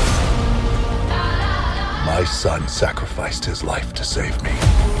 My son sacrificed his life to save me.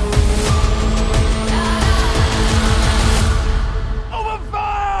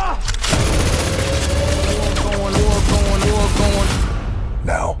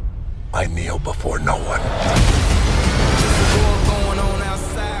 Now, I kneel before no one.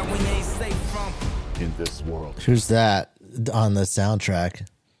 In this world. Who's that on the soundtrack?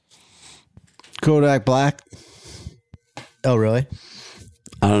 Kodak Black. Oh, really?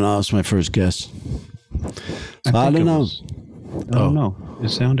 I don't know. It's my first guess. I don't know. I don't know. It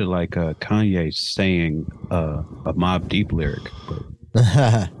sounded like Kanye saying a Mobb Deep lyric, but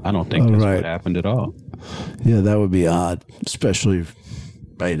I don't think that's what happened at all. Yeah, that would be odd, especially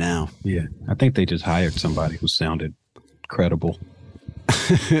right now. Yeah, I think they just hired somebody who sounded credible.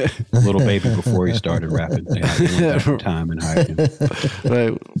 Little Baby before he started rapping. They had him time and hired him.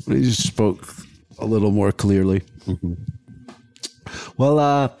 Right, he just spoke a little more clearly. Mm-hmm.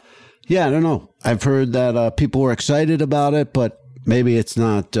 Well, yeah, I don't know. I've heard that people were excited about it, but maybe it's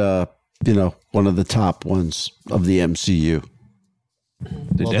not, one of the top ones of the MCU.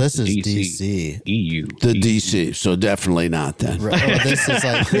 Well, this is DC. EU. The DC, so definitely not then. Right. Oh, this is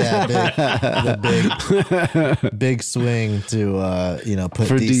like the big swing to put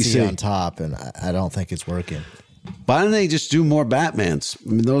For DC on top, and I don't think it's working. Why don't they just do more Batmans?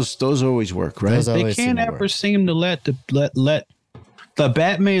 I mean, those always work, right? They can't ever seem to let the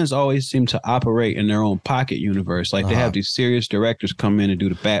Batmans always seem to operate in their own pocket universe. Like they have these serious directors come in and do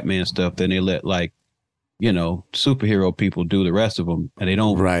the Batman stuff, then they let superhero people do the rest of them, and they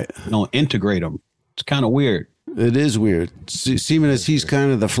don't integrate them. It's kind of weird. It is weird. Seeming as he's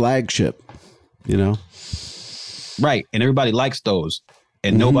kind of the flagship, Right, and everybody likes those,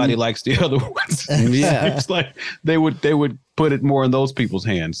 and nobody likes the other ones. Yeah, it's like they would put it more in those people's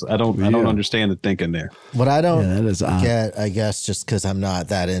hands. I don't understand the thinking there. What I don't that is odd. get, I guess, just because I'm not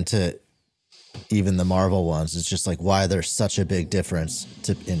that into even the Marvel ones, it's just like why there's such a big difference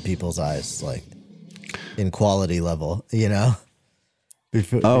in people's eyes, like in quality level,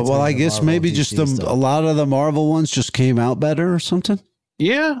 well, I guess maybe just a lot of the Marvel ones just came out better or something.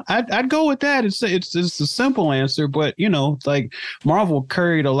 Yeah, I'd go with that. It's a simple answer, but like Marvel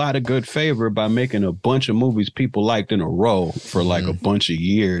curried a lot of good favor by making a bunch of movies people liked in a row for like a bunch of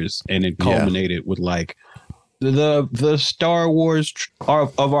years, and it culminated with like the Star Wars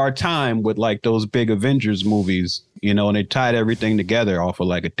of our time with like those big Avengers movies, and they tied everything together off of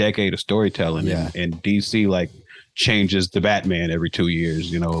like a decade of storytelling. And DC like changes the Batman every 2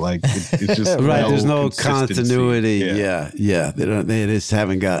 years, like it's just right. There's no continuity. Yeah. They just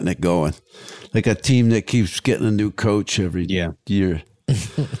haven't gotten it going. Like a team that keeps getting a new coach every year.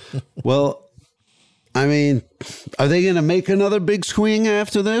 Well, I mean, are they going to make another big swing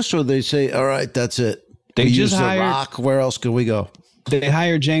after this, or they say, all right, that's it? They just hired The Rock. Where else can we go? They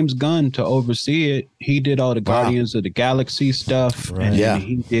hired James Gunn to oversee it. He did all the Guardians of the Galaxy stuff. Right. And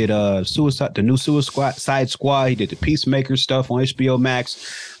he did the new Suicide Squad. He did the Peacemaker stuff on HBO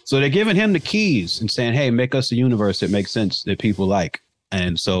Max. So they're giving him the keys and saying, hey, make us a universe that makes sense, that people like.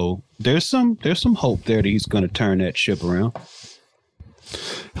 And so there's some hope there that he's going to turn that ship around.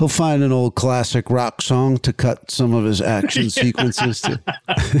 He'll find an old classic rock song to cut some of his action sequences to.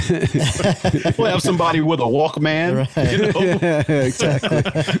 We'll have somebody with a Walkman. Right. You know? Yeah, exactly.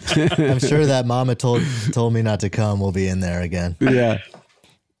 I'm sure that Mama told me not to come will be in there again. Yeah.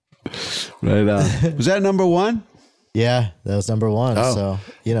 Right on. Was that number one? Yeah, that was number one. Oh. So,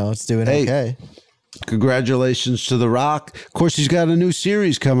 it's doing okay. Congratulations to The Rock. Of course, he's got a new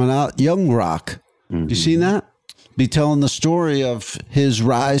series coming out, Young Rock. Mm-hmm. You seen that? Be telling the story of his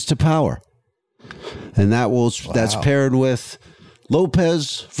rise to power. And that's paired with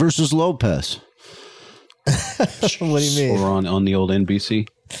Lopez versus Lopez. What do you mean? Or on the old NBC?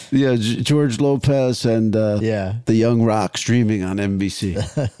 Yeah, George Lopez and the Young Rock streaming on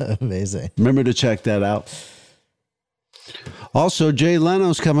NBC. Amazing. Remember to check that out. Also, Jay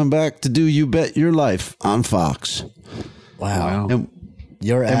Leno's coming back to do You Bet Your Life on Fox. Wow. And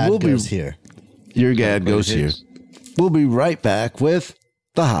your ad goes here. Your ad goes here. We'll be right back with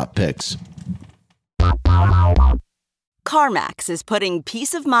the Hot Picks. CarMax is putting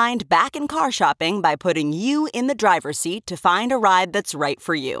peace of mind back in car shopping by putting you in the driver's seat to find a ride that's right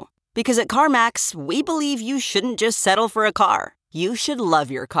for you. Because at CarMax, we believe you shouldn't just settle for a car. You should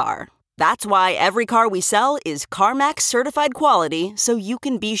love your car. That's why every car we sell is CarMax certified quality, so you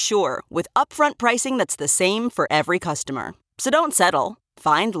can be sure with upfront pricing that's the same for every customer. So don't settle.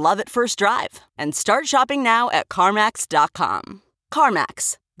 Find love at first drive and start shopping now at CarMax.com.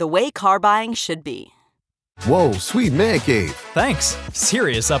 CarMax, the way car buying should be. Whoa, sweet man cave. Thanks.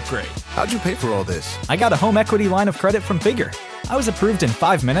 Serious upgrade. How'd you pay for all this? I got a home equity line of credit from Figure. I was approved in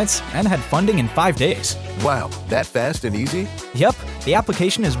 5 minutes and had funding in 5 days. Wow, that fast and easy? Yep. The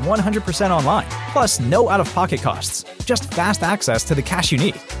application is 100% online. Plus, no out-of-pocket costs. Just fast access to the cash you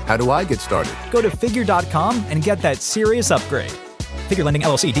need. How do I get started? Go to Figure.com and get that serious upgrade. Figure Lending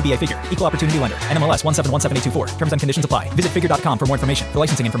LLC, DBA Figure, Equal Opportunity Lender, NMLS 1717824. Terms and conditions apply. Visit Figure.com for more information. For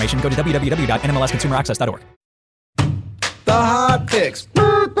licensing information, go to www.nmlsconsumeraccess.org. The Hot Picks. The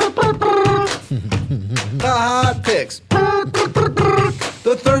Hot Picks.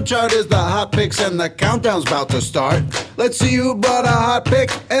 The third chart is the Hot Picks, and the countdown's about to start. Let's see who brought a hot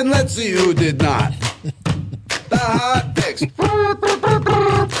pick, and let's see who did not. The Hot Picks.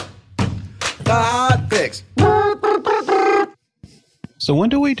 The Hot Picks. So when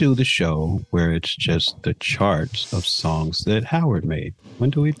do we do the show where it's just the charts of songs that Howard made? When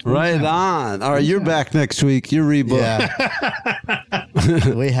do we do Right that? on. All right, you're back next week. You're rebooked.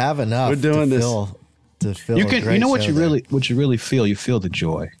 Yeah. We have enough. We're doing this. To fill You can, a great you know what show you there. really feel? You feel the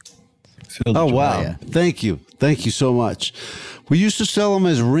joy. Feel the Oh, joy. wow. Yeah. Thank you. Thank you so much. We used to sell them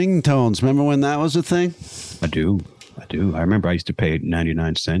as ringtones. Remember when that was a thing? I do. I remember I used to pay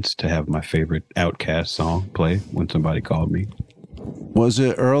 99 cents to have my favorite Outkast song play when somebody called me. Was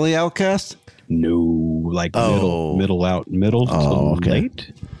it early Outkast? No, like middle. Oh, okay.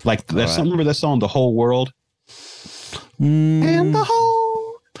 Late. Like that song. Remember that song, "The Whole World"? And the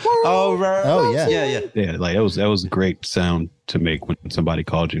whole world. Oh, right. Oh, yeah. Yeah. Like that was a great sound to make when somebody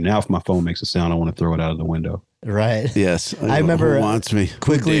called you. Now, if my phone makes a sound, I want to throw it out of the window. Right. Yes. I remember Who wants me?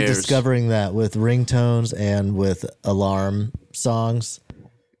 quickly Who dares? discovering that with ringtones and with alarm songs.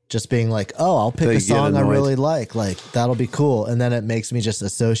 Just being like, oh, I'll pick They a get song I annoyed. really like. Like, that'll be cool. And then it makes me just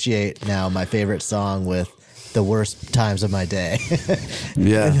associate now my favorite song with the worst times of my day.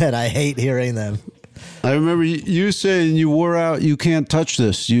 Yeah. And then I hate hearing them. I remember you saying you wore out, you can't touch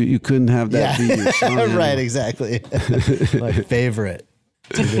this. You couldn't have that be your song anymore. Right, exactly. My favorite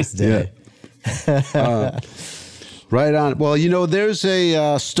to this day. Right on. Well, there's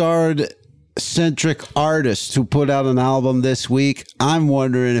a starred centric artist who put out an album this week. I'm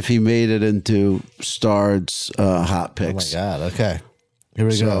wondering if he made it into Starred's Hot Picks. Oh my God. Okay. Here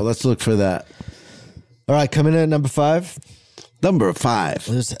we So go. let's look for that. All right. Coming in at number 5. Number 5.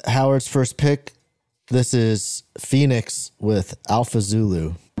 This is Howard's first pick. This is Phoenix with Alpha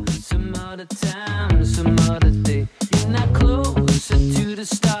Zulu. Some other time, some other day. You're not closer to the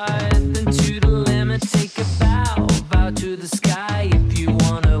start than to the limit. Take a bow to the sky if you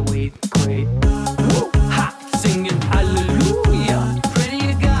wanna wait. Great. Ha! Singing hallelujah. Pray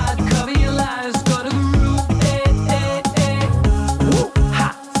to God, cover your lies, go to the root.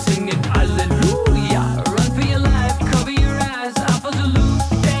 Ha! Singing hallelujah. Run for your life, cover your eyes. Alpha Zulu.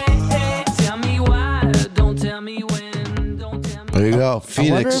 Tell me why, don't tell me when, don't tell me. There you go. I wonder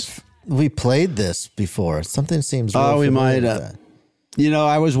Phoenix. if we played this before. Something seems real We familiar might with have. that.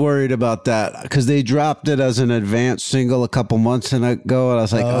 I was worried about that because they dropped it as an advanced single a couple months ago, and I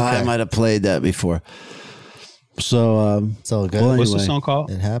was like, I might have played that before. So it's all good. Well, What's the anyway, song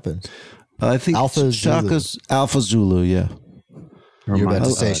called? It happens. I think Alpha Shaka's Alpha Zulu. Yeah. You're about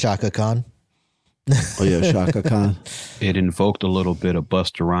to say Shaka Khan? Oh, yeah, Shaka Khan. It invoked a little bit of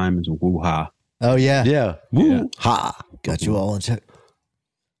Busta Rhymes and woo-ha. Oh, yeah. Yeah. Woo-ha. Got you all in check.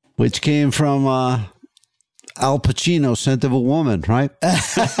 Which came from Al Pacino, Scent of a Woman, right?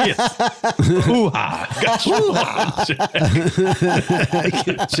 Yes. Woo-ha. Got you.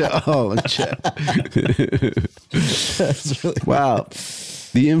 Get you all in check. That's really wow.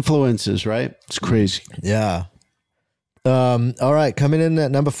 The influences, right? It's crazy. Yeah. All right, coming in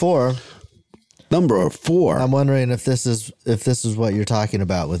at number 4. Number 4. I'm wondering if this is what you're talking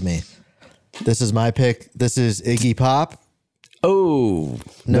about with me. This is my pick. This is Iggy Pop. Oh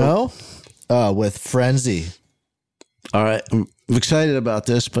no, with Frenzy. All right, I'm excited about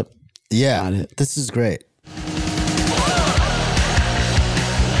this, but yeah, this is great.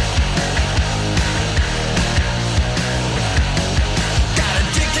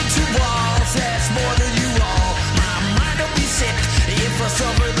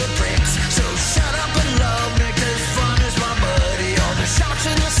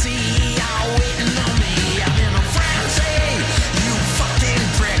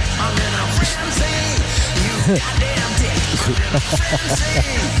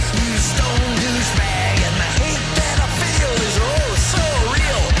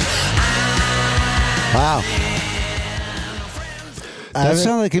 Wow. That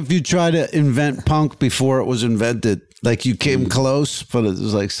sounds like if you try to invent punk before it was invented. Like you came close, but it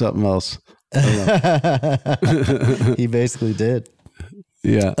was like something else. He basically did.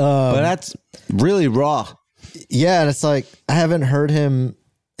 Yeah. But that's really raw. Yeah, and it's like I haven't heard him.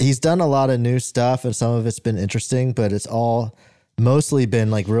 He's done a lot of new stuff, and some of it's been interesting, but it's all mostly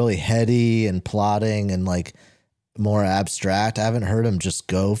been like really heady and plotting and like more abstract. I haven't heard him just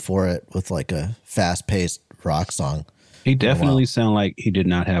go for it with like a fast-paced rock song. He definitely sounded like he did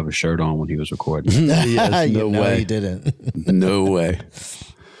not have a shirt on when he was recording. Yes, no way. He didn't. No way.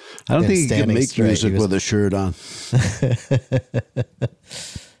 I don't think he can make music with a shirt on.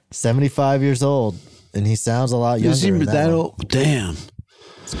 75 years old, and he sounds a lot younger. Is he that old? Damn.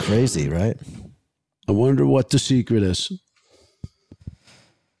 It's crazy, right? I wonder what the secret is.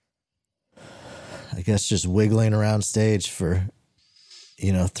 I guess just wiggling around stage for,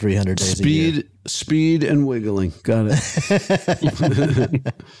 300 days a year. Speed and wiggling. Got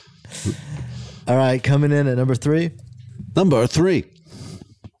it. All right, coming in at number 3. Number 3.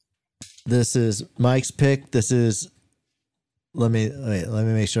 This is Mike's pick. This is, let me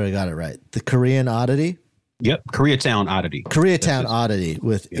make sure I got it right. The Korean Oddity. Yep, Koreatown Oddity. Koreatown Oddity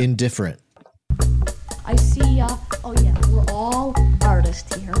with Indifferent. I see, we're all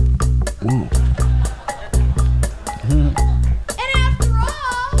artists here. Ooh. And after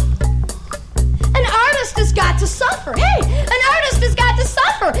all, an artist has got to suffer. Hey, an artist has got to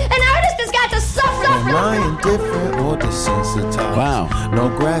suffer. An artist has got to suffer. Am I indifferent or desensitized? Wow. No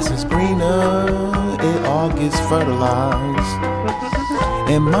grass is greener, it all gets fertilized.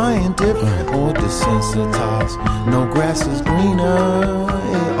 Am I indifferent or desensitized? No grass is greener,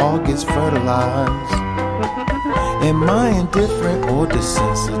 it all gets fertilized. Am I indifferent or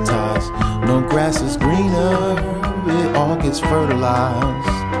desensitized? No grass is greener, it all gets fertilized.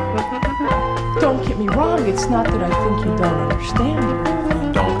 Don't get me wrong, it's not that I think you don't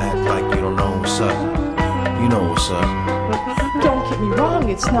understand. Don't act like you don't know what's up. You know what's up. Don't get me wrong,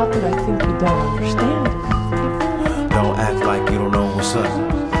 it's not that I think you don't understand. Don't act like you don't know what's up.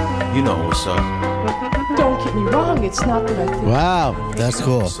 You know what's up. Don't get me wrong, it's not that I think. Wow, that's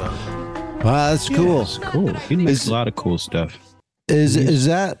cool. Wow, that's cool. That's cool. He makes a lot of cool stuff. Is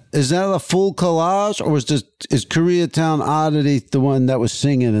that a full collage, or is Koreatown Oddity the one that was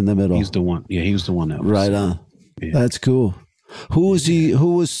singing in the middle? He's the one. Yeah, he was the one that was right on. Yeah. That's cool. Who was he?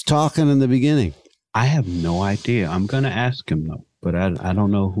 Who was talking in the beginning? I have no idea. I'm gonna ask him though, but I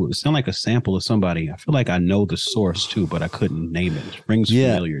don't know who. It sounded like a sample of somebody. I feel like I know the source too, but I couldn't name it. It rings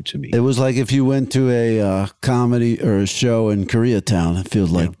familiar to me. It was like if you went to a comedy or a show in Koreatown. It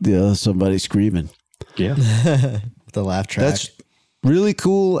feels like somebody screaming. Yeah, the laugh track. That's really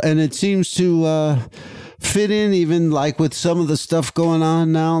cool, and it seems to fit in even like with some of the stuff going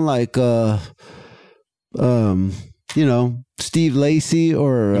on now, like Steve Lacy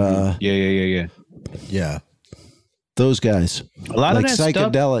or yeah, those guys. A lot like of that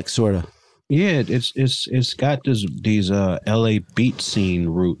psychedelic sort of. Yeah, it's got these LA beat scene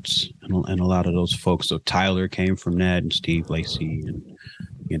roots, and a lot of those folks. So Tyler came from that, and Steve Lacy, and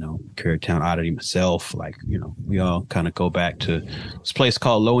Koreatown Oddity, myself. Like we all kind of go back to this place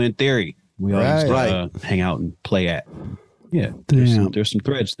called Low End Theory. We all used to hang out and play at. Yeah, there's some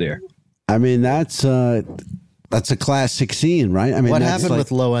threads there. I mean, that's a classic scene, right? I mean, what happened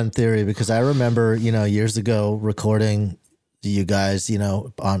with Low End Theory? Because I remember, years ago recording, you guys,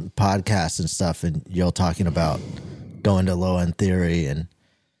 on podcasts and stuff, and y'all talking about going to Low End Theory and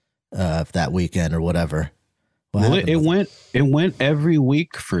that weekend or whatever. It went every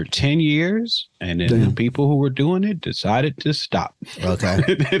week for 10 years, and then the people who were doing it decided to stop. Okay.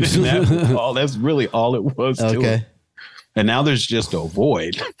 That's really all it was to it. And now there's just a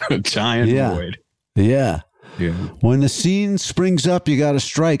void, a giant void. Yeah. Yeah. When the scene springs up, you got to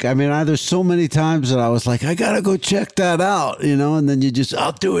strike. I mean, there's so many times that I was like, I got to go check that out, and then you just,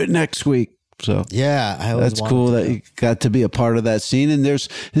 I'll do it next week. So yeah, that's cool that you got to be a part of that scene. And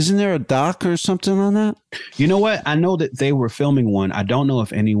isn't there a doc or something on that? You know what? I know that they were filming one. I don't know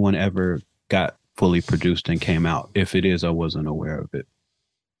if anyone ever got fully produced and came out. If it is, I wasn't aware of it.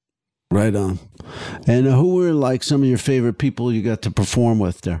 Right on. And who were like some of your favorite people you got to perform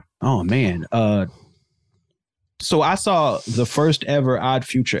with there? Oh man. So I saw the first ever Odd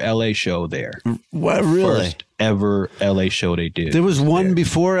Future LA show there. What, really? First ever LA show they did. There was one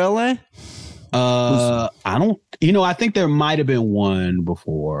before LA? I think there might have been one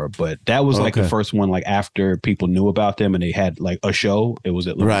before, but that was like the first one, like after people knew about them and they had like a show. It was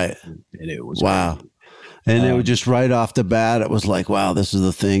at right. And it was wow. Crazy. And it was just right off the bat. It was like, wow, this is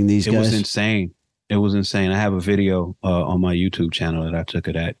the thing. These guys. It was insane. It was insane. I have a video on my YouTube channel that I took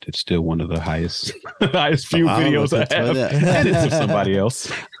it at. It's still one of the highest few videos I have. And it's of somebody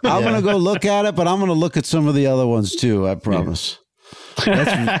else. I'm going to go look at it, but I'm going to look at some of the other ones too. I promise.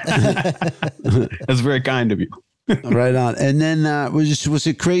 That's very kind of you. Right on. And then was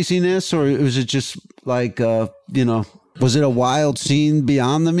it craziness, or was it just like was it a wild scene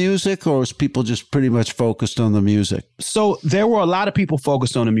beyond the music, or was people just pretty much focused on the music? So there were a lot of people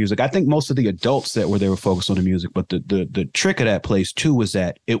focused on the music. I think most of the adults that were there were focused on the music, but the trick of that place too was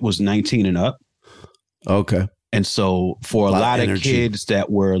that it was 19 and up. Okay. And so for a lot of kids that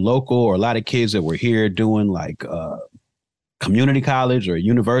were local, or a lot of kids that were here doing like community college or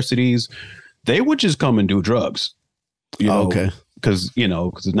universities, they would just come and do drugs. Okay. Because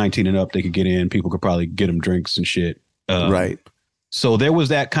it's 19 and up, they could get in. People could probably get them drinks and shit. Right. So there was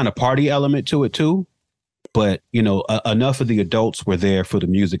that kind of party element to it too. But, enough of the adults were there for the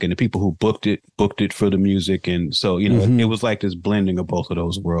music, and the people who booked it for the music. And so, it was like this blending of both of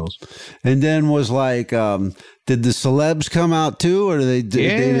those worlds. And then was like, did the celebs come out too? Or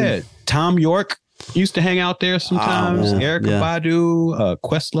they Tom York used to hang out there sometimes. Erykah Badu,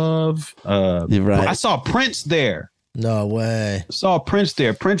 Questlove. Right. I saw Prince there. No way. Saw Prince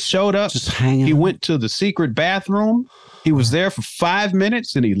there. Prince showed up. Just hanging. He went to the secret bathroom. He was there for 5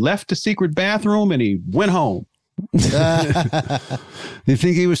 minutes, and he left the secret bathroom and he went home. You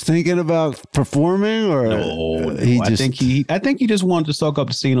think he was thinking about performing, or no? I think he just wanted to soak up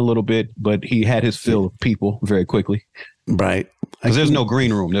the scene a little bit, but he had his fill of people very quickly. Right. Because there's no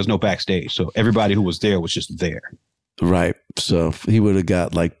green room, there's no backstage, so everybody who was there was just there. Right. So he would have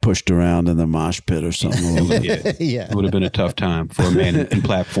got like pushed around in the mosh pit or something. Yeah. It would have been a tough time for a man in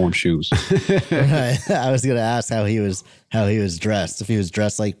platform shoes. Right. I was going to ask how he was dressed. If he was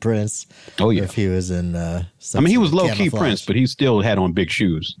dressed like Prince. Oh yeah. Or if he was in. He was low key Prince, but he still had on big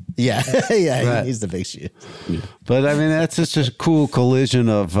shoes. Yeah. Yeah. Right. He's the big shoes. Yeah. But I mean, that's just a cool collision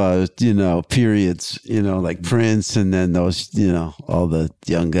of periods. Like Prince, and then those all the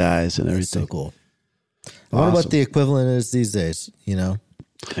young guys and everything. That's so cool. I wonder what the equivalent is these days, No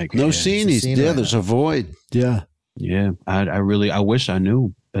scene. There's a void. Yeah. Yeah. I wish I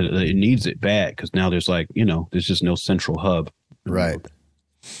knew. It needs it bad, because now there's there's just no central hub. Right.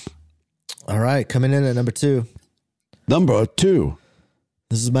 All right. Coming in at number 2. Number 2.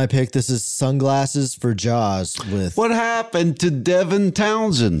 This is my pick. This is Sunglasses for Jaws with. What happened to Devin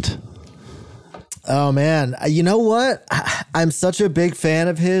Townsend? Oh, man. You know what? I'm such a big fan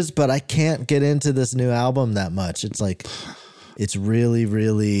of his, but I can't get into this new album that much. It's like, it's really,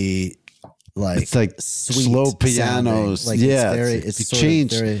 really it's like sweet slow pianos. Like it's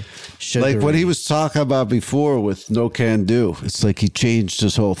changed. Very sugary. Like what he was talking about before with No Can Do. It's like he changed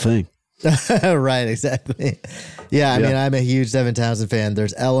his whole thing. Right, exactly. Yeah, I mean, I'm a huge Devin Townsend fan.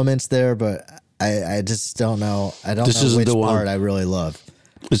 There's elements there, but I just don't know. I don't know which part I really love.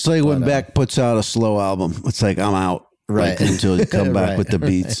 It's like when Beck puts out a slow album. It's like, I'm out. Right. Until you come back with the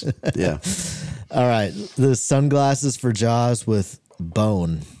beats. Yeah. All right. The Sunglasses for Jaws with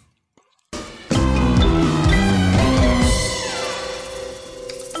Bone.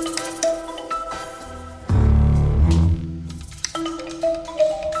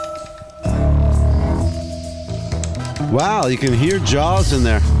 Wow, you can hear Jaws in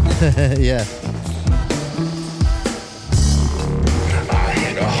there. Yeah.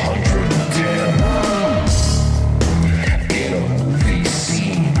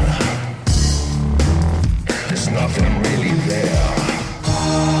 Nothing really there.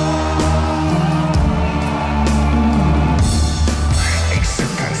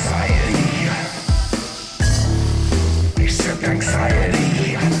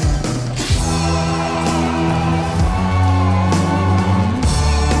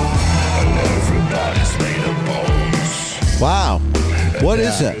 What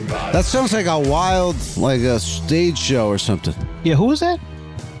is that? That sounds like a wild, like a stage show or something. Yeah, who is that?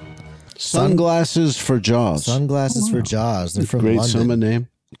 Sunglasses for Jaws. Sunglasses for Jaws. They're from Great London. summer name.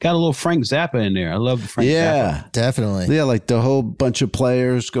 Got a little Frank Zappa in there. I love the Frank Zappa. Yeah, definitely. Yeah, like the whole bunch of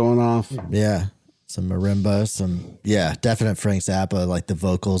players going off. Yeah, some marimba, definite Frank Zappa, like the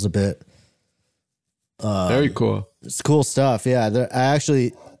vocals a bit. Very cool. It's cool stuff. Yeah,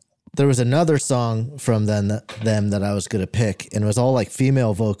 there was another song from them that I was going to pick, and it was all like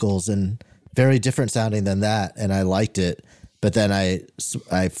female vocals and very different sounding than that, and I liked it. But then I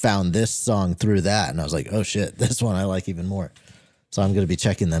found this song through that, and I was like, oh shit, this one I like even more. So I'm going to be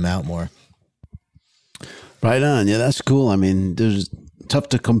checking them out more. Right on. Yeah, that's cool. I mean, there's tough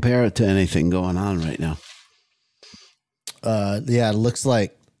to compare it to anything going on right now. Yeah, it looks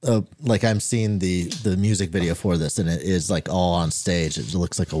like I'm seeing the music video for this, and it is like all on stage. It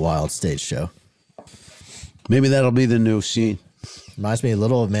looks like a wild stage show. Maybe that'll be the new scene. Reminds me a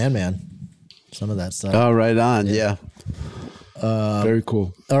little of Man. Some of that stuff. Oh, right on. Yeah. Very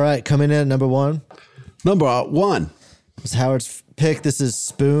cool. All right, coming in at number one. Number one. It's Howard's pick. This is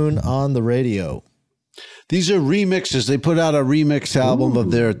Spoon on the Radio. These are remixes. They put out a remix album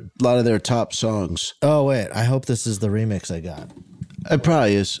of a lot of their top songs. Oh, wait. I hope this is the remix I got. It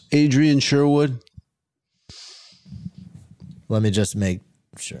probably is. Adrian Sherwood. Let me just make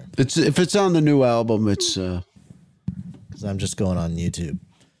sure. If it's on the new album, it's... 'cause I'm just going on YouTube.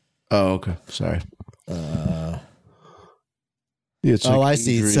 Oh, okay. Sorry. I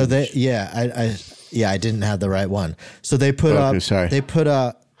see. So I didn't have the right one. So they put up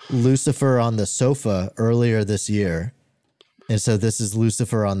Lucifer on the Sofa earlier this year. And so this is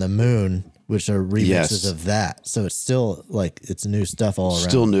Lucifer on the Moon, which are remixes of that. So it's still like it's new stuff all around.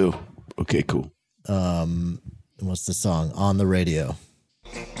 Still new. Okay, cool. What's the song? On the Radio.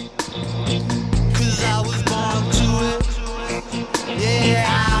 'Cause I was born to it. Yeah,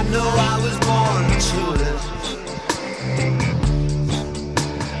 I know I was born to it.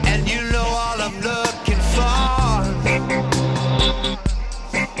 And you know all I'm looking for.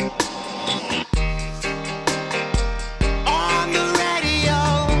 On the radio.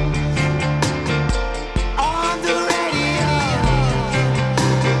 On the radio.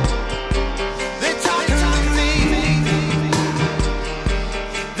 They're talking to me.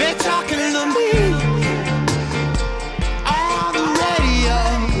 They're talking to me. On the radio.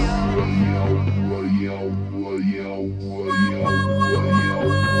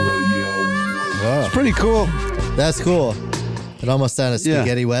 Whoa. It's pretty cool. That's cool. It almost sounded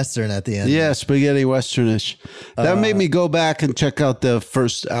spaghetti western at the end. Yeah, spaghetti westernish. That made me go back and check out the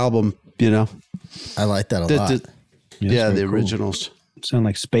first album, I like that a lot. Yeah, the originals. Sound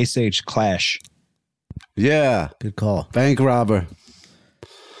like Space Age Clash. Yeah. Good call. Bank robber.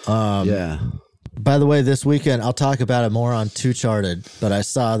 Yeah. By the way, this weekend, I'll talk about it more on Two Charted, but I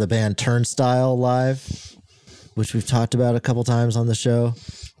saw the band Turnstile live, which we've talked about a couple times on the show.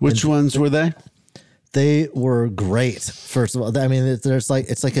 Which ones were they? They were great. First of all, I mean, it's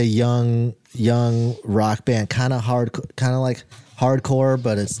like a young rock band, kind of like hardcore,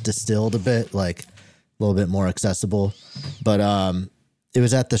 but it's distilled a bit, like a little bit more accessible. But it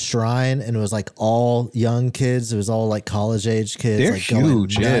was at the Shrine, and it was like all young kids. It was all like college age kids. They're like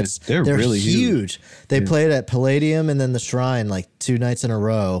huge. Yeah. They're really huge. They played at Palladium and then the Shrine like 2 nights in a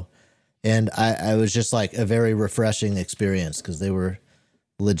row, and I was just like a very refreshing experience because they were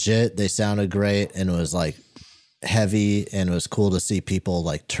legit. They sounded great, and it was like heavy, and it was cool to see people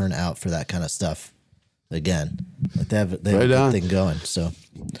like turn out for that kind of stuff again. Like they have a good thing going. So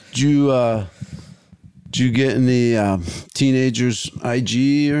did you get any teenagers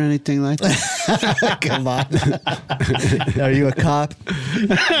IG or anything like that? Come on. Are you a cop?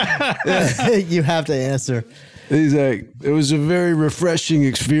 You have to answer. He's like, it was a very refreshing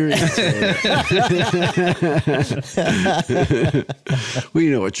experience. We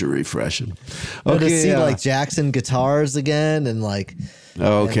know what you're refreshing. Okay, to see like Jackson guitars again, and like, some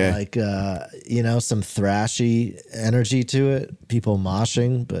thrashy energy to it. People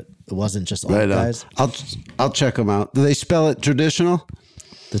moshing, but it wasn't just old guys. I'll check them out. Do they spell it traditional?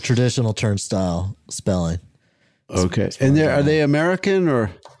 The traditional Turnstile spelling. Okay, and are they American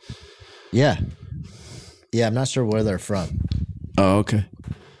or? Yeah. Yeah, I'm not sure where they're from. Oh, okay.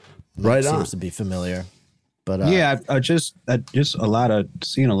 Right on. Seems to be familiar. But I just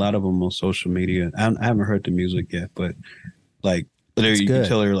seen a lot of them on social media. I haven't heard the music yet, but like you can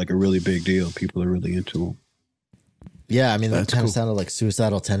tell they're like a really big deal. People are really into them. Yeah, I mean that kind of sounded like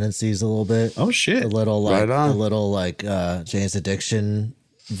Suicidal Tendencies a little bit. Oh shit! A little like Jane's Addiction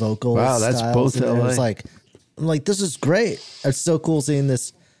vocals. Wow, that's both LA. It's like I'm like, this is great. It's so cool seeing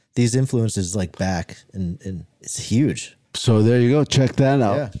these influences like back, and it's huge. So there you go. Check that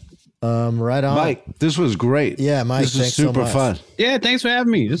out. Yeah. Right on. Mike, this was great. Yeah, Mike, this is super fun. Yeah, thanks for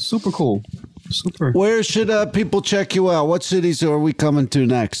having me. It's super cool. Super. Where should people check you out? What cities are we coming to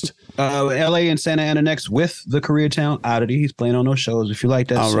next? LA and Santa Ana next with the Koreatown Oddity. He's playing on those shows. If you like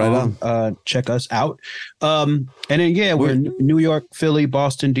that song, check us out. And then we're in New York, Philly,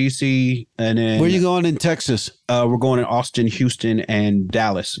 Boston, DC, and then where are you going in Texas? We're going in Austin, Houston, and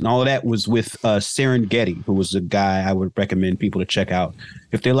Dallas. And all of that was with Serengeti, who was a guy I would recommend people to check out.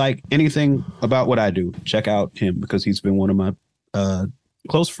 If they like anything about what I do, check out him because he's been one of my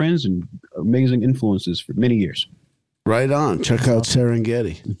close friends and amazing influences for many years. Right on. Check out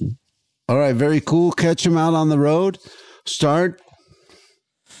Serengeti. Mm-hmm. All right. Very cool. Catch him out on the road. Start.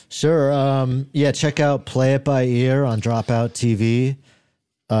 Sure. Check out Play It By Ear on Dropout TV.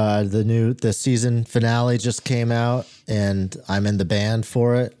 The season finale just came out and I'm in the band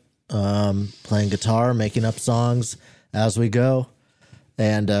for it. Playing guitar, making up songs as we go.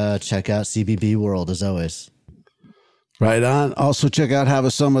 And check out CBB World as always. Right on. Also check out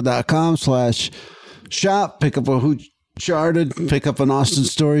haveasummer.com/shop. Pick up a Who Charted. Pick up an Austin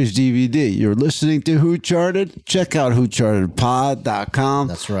Stories DVD. You're listening to Who Charted. Check out WhoChartedPod.com.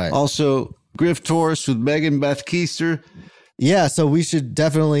 That's right. Also, Griff Tourist with Megan Beth Keister. Yeah, so we should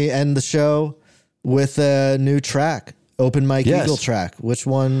definitely end the show with a new track. Open Mike Eagle track. Which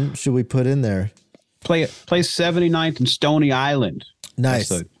one should we put in there? Play 79th and Stony Island. Nice.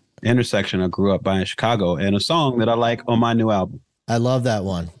 That's the intersection I grew up by in Chicago, and a song that I like on my new album. I love that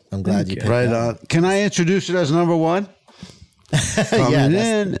one. I'm glad you picked right that. on. Can I introduce it as number one? Coming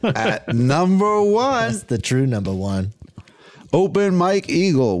in at number one. That's the true number one. Open Mike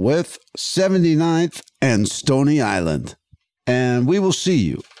Eagle with 79th and Stony Island. And we will see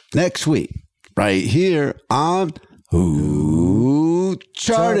you next week right here on Who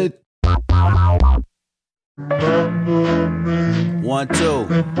Charted. 1, 2.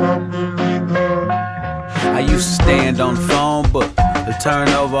 I used to stand on the phone book, the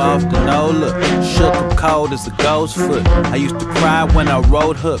turnover off the no look. Shook up cold as a ghost foot. I used to cry when I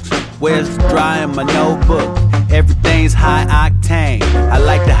wrote hooks. Where's the dry in my notebook? Everything's high octane. I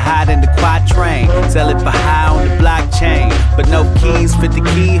like to hide in the quatrain. Sell it for high on the blockchain. But no keys fit the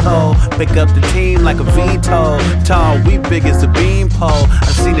keyhole. Pick up the team like a veto. Tall, we big as a beanpole. I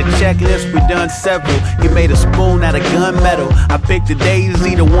see the checklist, we done several. He made a spoon out of gunmetal. I picked the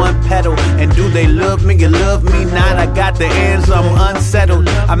daisy to one petal. And do they love me? You love me not. I got the ends, I'm unsettled.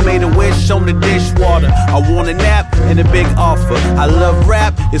 I made a wish on the dishwater. I want a nap and a big offer. I love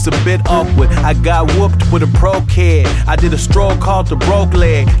rap, it's a bit awkward. I got whooped with a pro kid. I did a stroll called the broke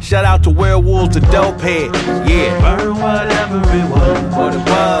leg. Shout out to werewolves, the dope head. Yeah. Burn whatever it was. What it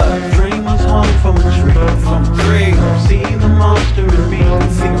was. Dream was hung from a tree. From a tree. See the monster in me.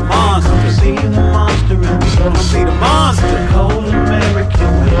 See the monster. See the monster in me. See the monster. The cold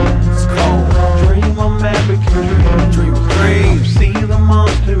American wind. It's cold. Dream American dream. Dream of dreams. See the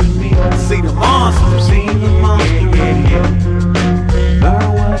monster in me. See the monster. See the monster in me.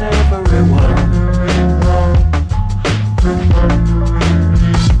 Burn whatever it was.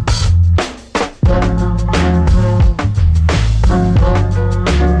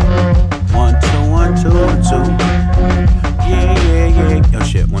 1, 2, 1, 2, 1, 2. Yeah. Oh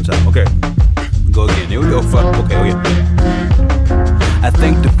shit, one time. Okay. Go again. Here we go. Fuck. Okay, I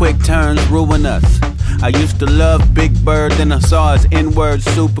think the quick turns ruin us. I used to love Big Bird, then I saw his N-word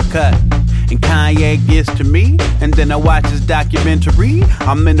supercut. And Kanye gets to me, and then I watch his documentary.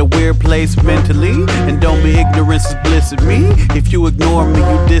 I'm in a weird place mentally, and don't be ignorance is bliss of me. If you ignore me,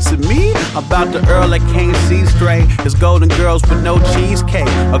 you dissing me. About the Earl I can't see straight. It's golden girls with no cheesecake,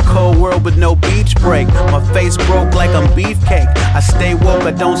 a cold world with no beach break. My face broke like I'm beefcake. I stay woke,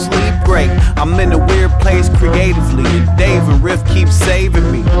 I don't sleep great. I'm in a weird place creatively, and Dave and Riff keep saving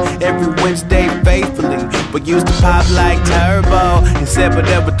me every Wednesday faithfully. But used to pop like Turbo and said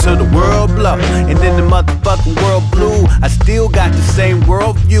whatever till the world blow. And then the motherfucking world blew. I still got the same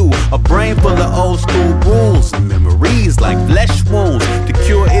worldview, a brain full of old school rules and memories like flesh wounds. The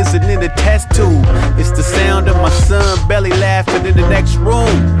cure isn't in the test tube, it's the sound of my son belly laughing in the next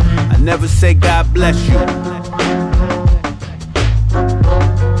room. I never say God bless you.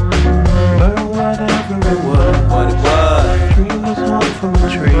 Burn whatever it was. What it was. Dream was hung from a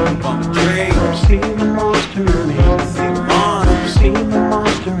tree. From a tree. See the monster in me. See the monster. See the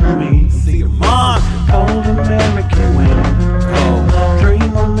monster in me. See the monster. Cold American wind. Cold.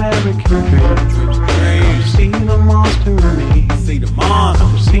 Dream American dream. Dreams of dreams. See the monster in me. See the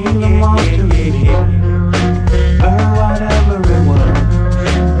monster. See the monster in me. Burn whatever it was.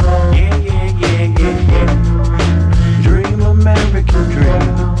 Yeah. Dream American dream.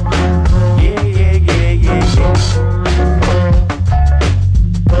 Yeah.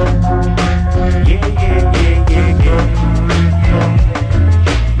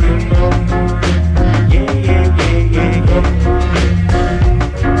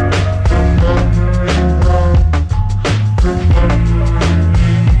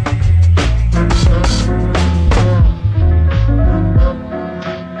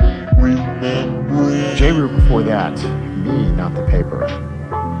 not me, not the paper.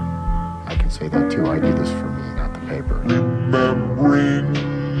 I can say that too. I do this for me, not the paper.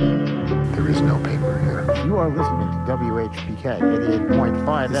 There is no paper here. You are listening to WHPK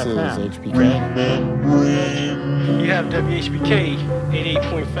 88.5 FM. This is HPK. You have WHPK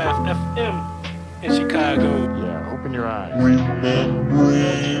 88.5 FM in Chicago. Yeah, open your eyes. I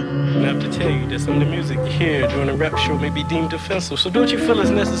have to tell you that some of the music you hear during a rap show may be deemed offensive, so don't you feel it's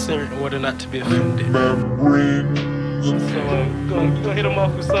necessary in order not to be offended? So you gonna hit them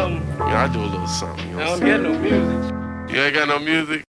off with something? Yeah, I do a little something. You know I don't got no music. You ain't got no music?